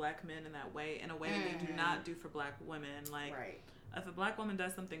coddle Black men in that way, in a way that they do not do for Black women? Like, if a Black woman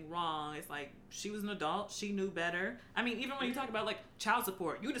does something wrong, it's like, she was an adult, she knew better. I mean, even when you talk about like child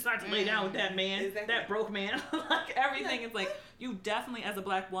support, you decide to lay down with that man, that broke man, like everything is like, you definitely as a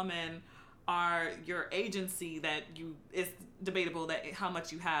Black woman are your agency that it's debatable that how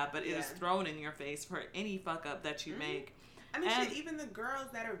much you have, but it is thrown in your face for any fuck up that you make. I mean, shit, even the girls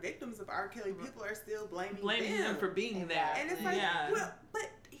that are victims of R. Kelly, people are still blaming him for being there. And it's like, well, but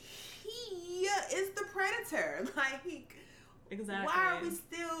he is the predator. Like, exactly. Why are we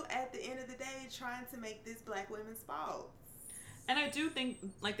still, at the end of the day, trying to make this Black women's fault? And I do think,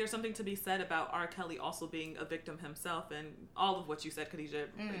 like, there's something to be said about R. Kelly also being a victim himself, and all of what you said, Khadijah,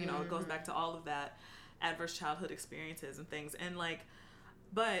 you know, it goes back to all of that adverse childhood experiences and things. And, like,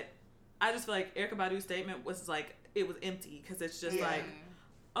 but I just feel like Erykah Badu's statement was, like, it was empty, because it's just, like,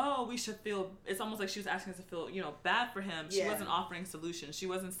 oh, we should feel, it's almost like she was asking us to feel, you know, bad for him. She wasn't offering solutions. She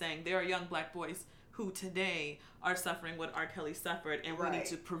wasn't saying there are young Black boys who today are suffering what R. Kelly suffered, and we need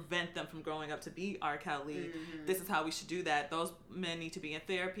to prevent them from growing up to be R. Kelly. This is how we should do that. Those men need to be in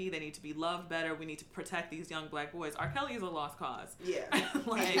therapy. They need to be loved better. We need to protect these young Black boys. R. Kelly is a lost cause. Yeah.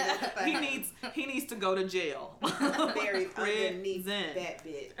 Like, he needs to go to jail. Buried underneath that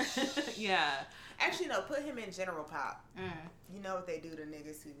bitch. Yeah. Actually, no, put him in General Pop. You know what they do to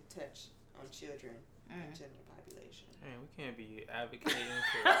niggas who touch on children and children population. Man, we can't be advocating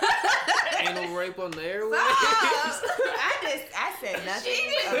for anal rape on the airwaves. I said nothing. She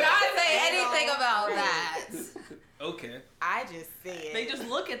did not say anything about that. Okay. I just said. They just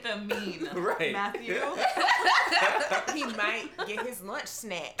look at them mean. Right. Matthew. He might get his lunch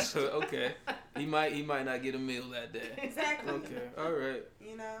snatched. Okay. He might not get a meal that day. Exactly. Okay. All right.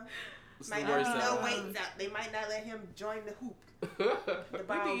 You know. Might not be no weights out. They might not let him join the hoop. The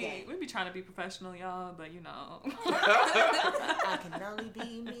ball game. We be trying to be professional, y'all, but you know. I can only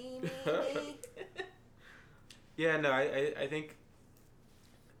be me. Yeah, no, I think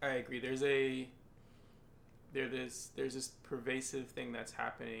I agree. There's this pervasive thing that's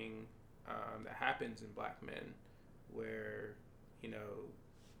happening, that happens in Black men, where, you know,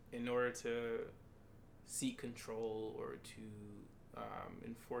 in order to seek control or to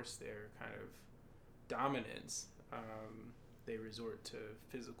enforce their kind of dominance, they resort to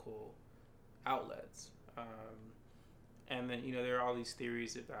physical outlets. And then, you know, there are all these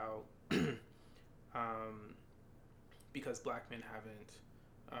theories about because Black men haven't,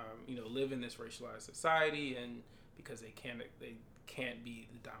 live in this racialized society, and because they can't be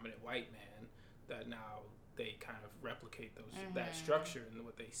the dominant white man, that now they kind of replicate that structure and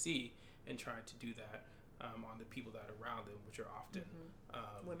what they see, and trying to do that on the people that are around them, which are often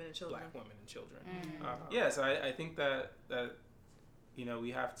women and children. Black women and children. So I think that you know,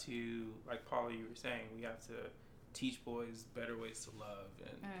 we have to, like Paula, you were saying, we have to teach boys better ways to love,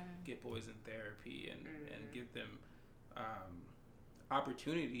 and get boys in therapy, and give them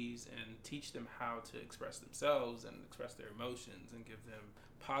opportunities, and teach them how to express themselves and express their emotions, and give them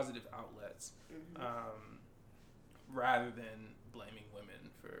positive outlets, rather than blaming women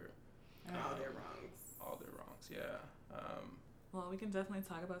for all their wrongs. Yeah. Well, we can definitely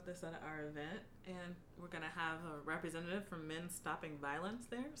talk about this at our event, and we're going to have a representative from Men Stopping Violence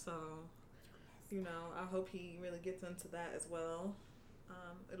there, so, you know, I hope he really gets into that as well.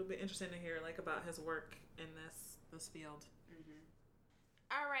 It'll be interesting to hear, like, about his work in this field.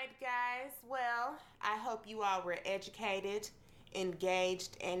 All right, guys. Well, I hope you all were educated,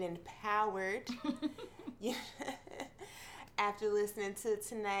 engaged, and empowered after listening to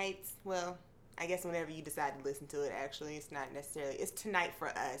tonight's, well, I guess whenever you decide to listen to it, actually, it's tonight for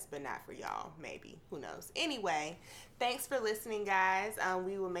us, but not for y'all, maybe. Who knows? Anyway, thanks for listening, guys.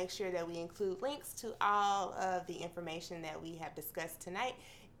 We will make sure that we include links to all of the information that we have discussed tonight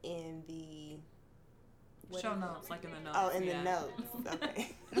in the show notes, like in the notes. Oh, in the notes.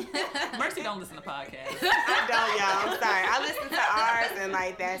 Okay. Mercy don't listen to podcasts. I don't, y'all. I'm sorry. I listen to ours, and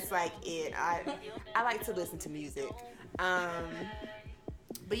like that's like it. I like to listen to music.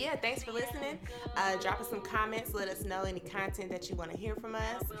 But yeah, thanks for listening. Drop us some comments. Let us know any content that you want to hear from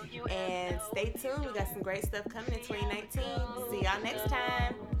us. And stay tuned. We got some great stuff coming in 2019. See y'all next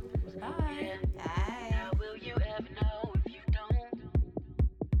time. Bye. Bye.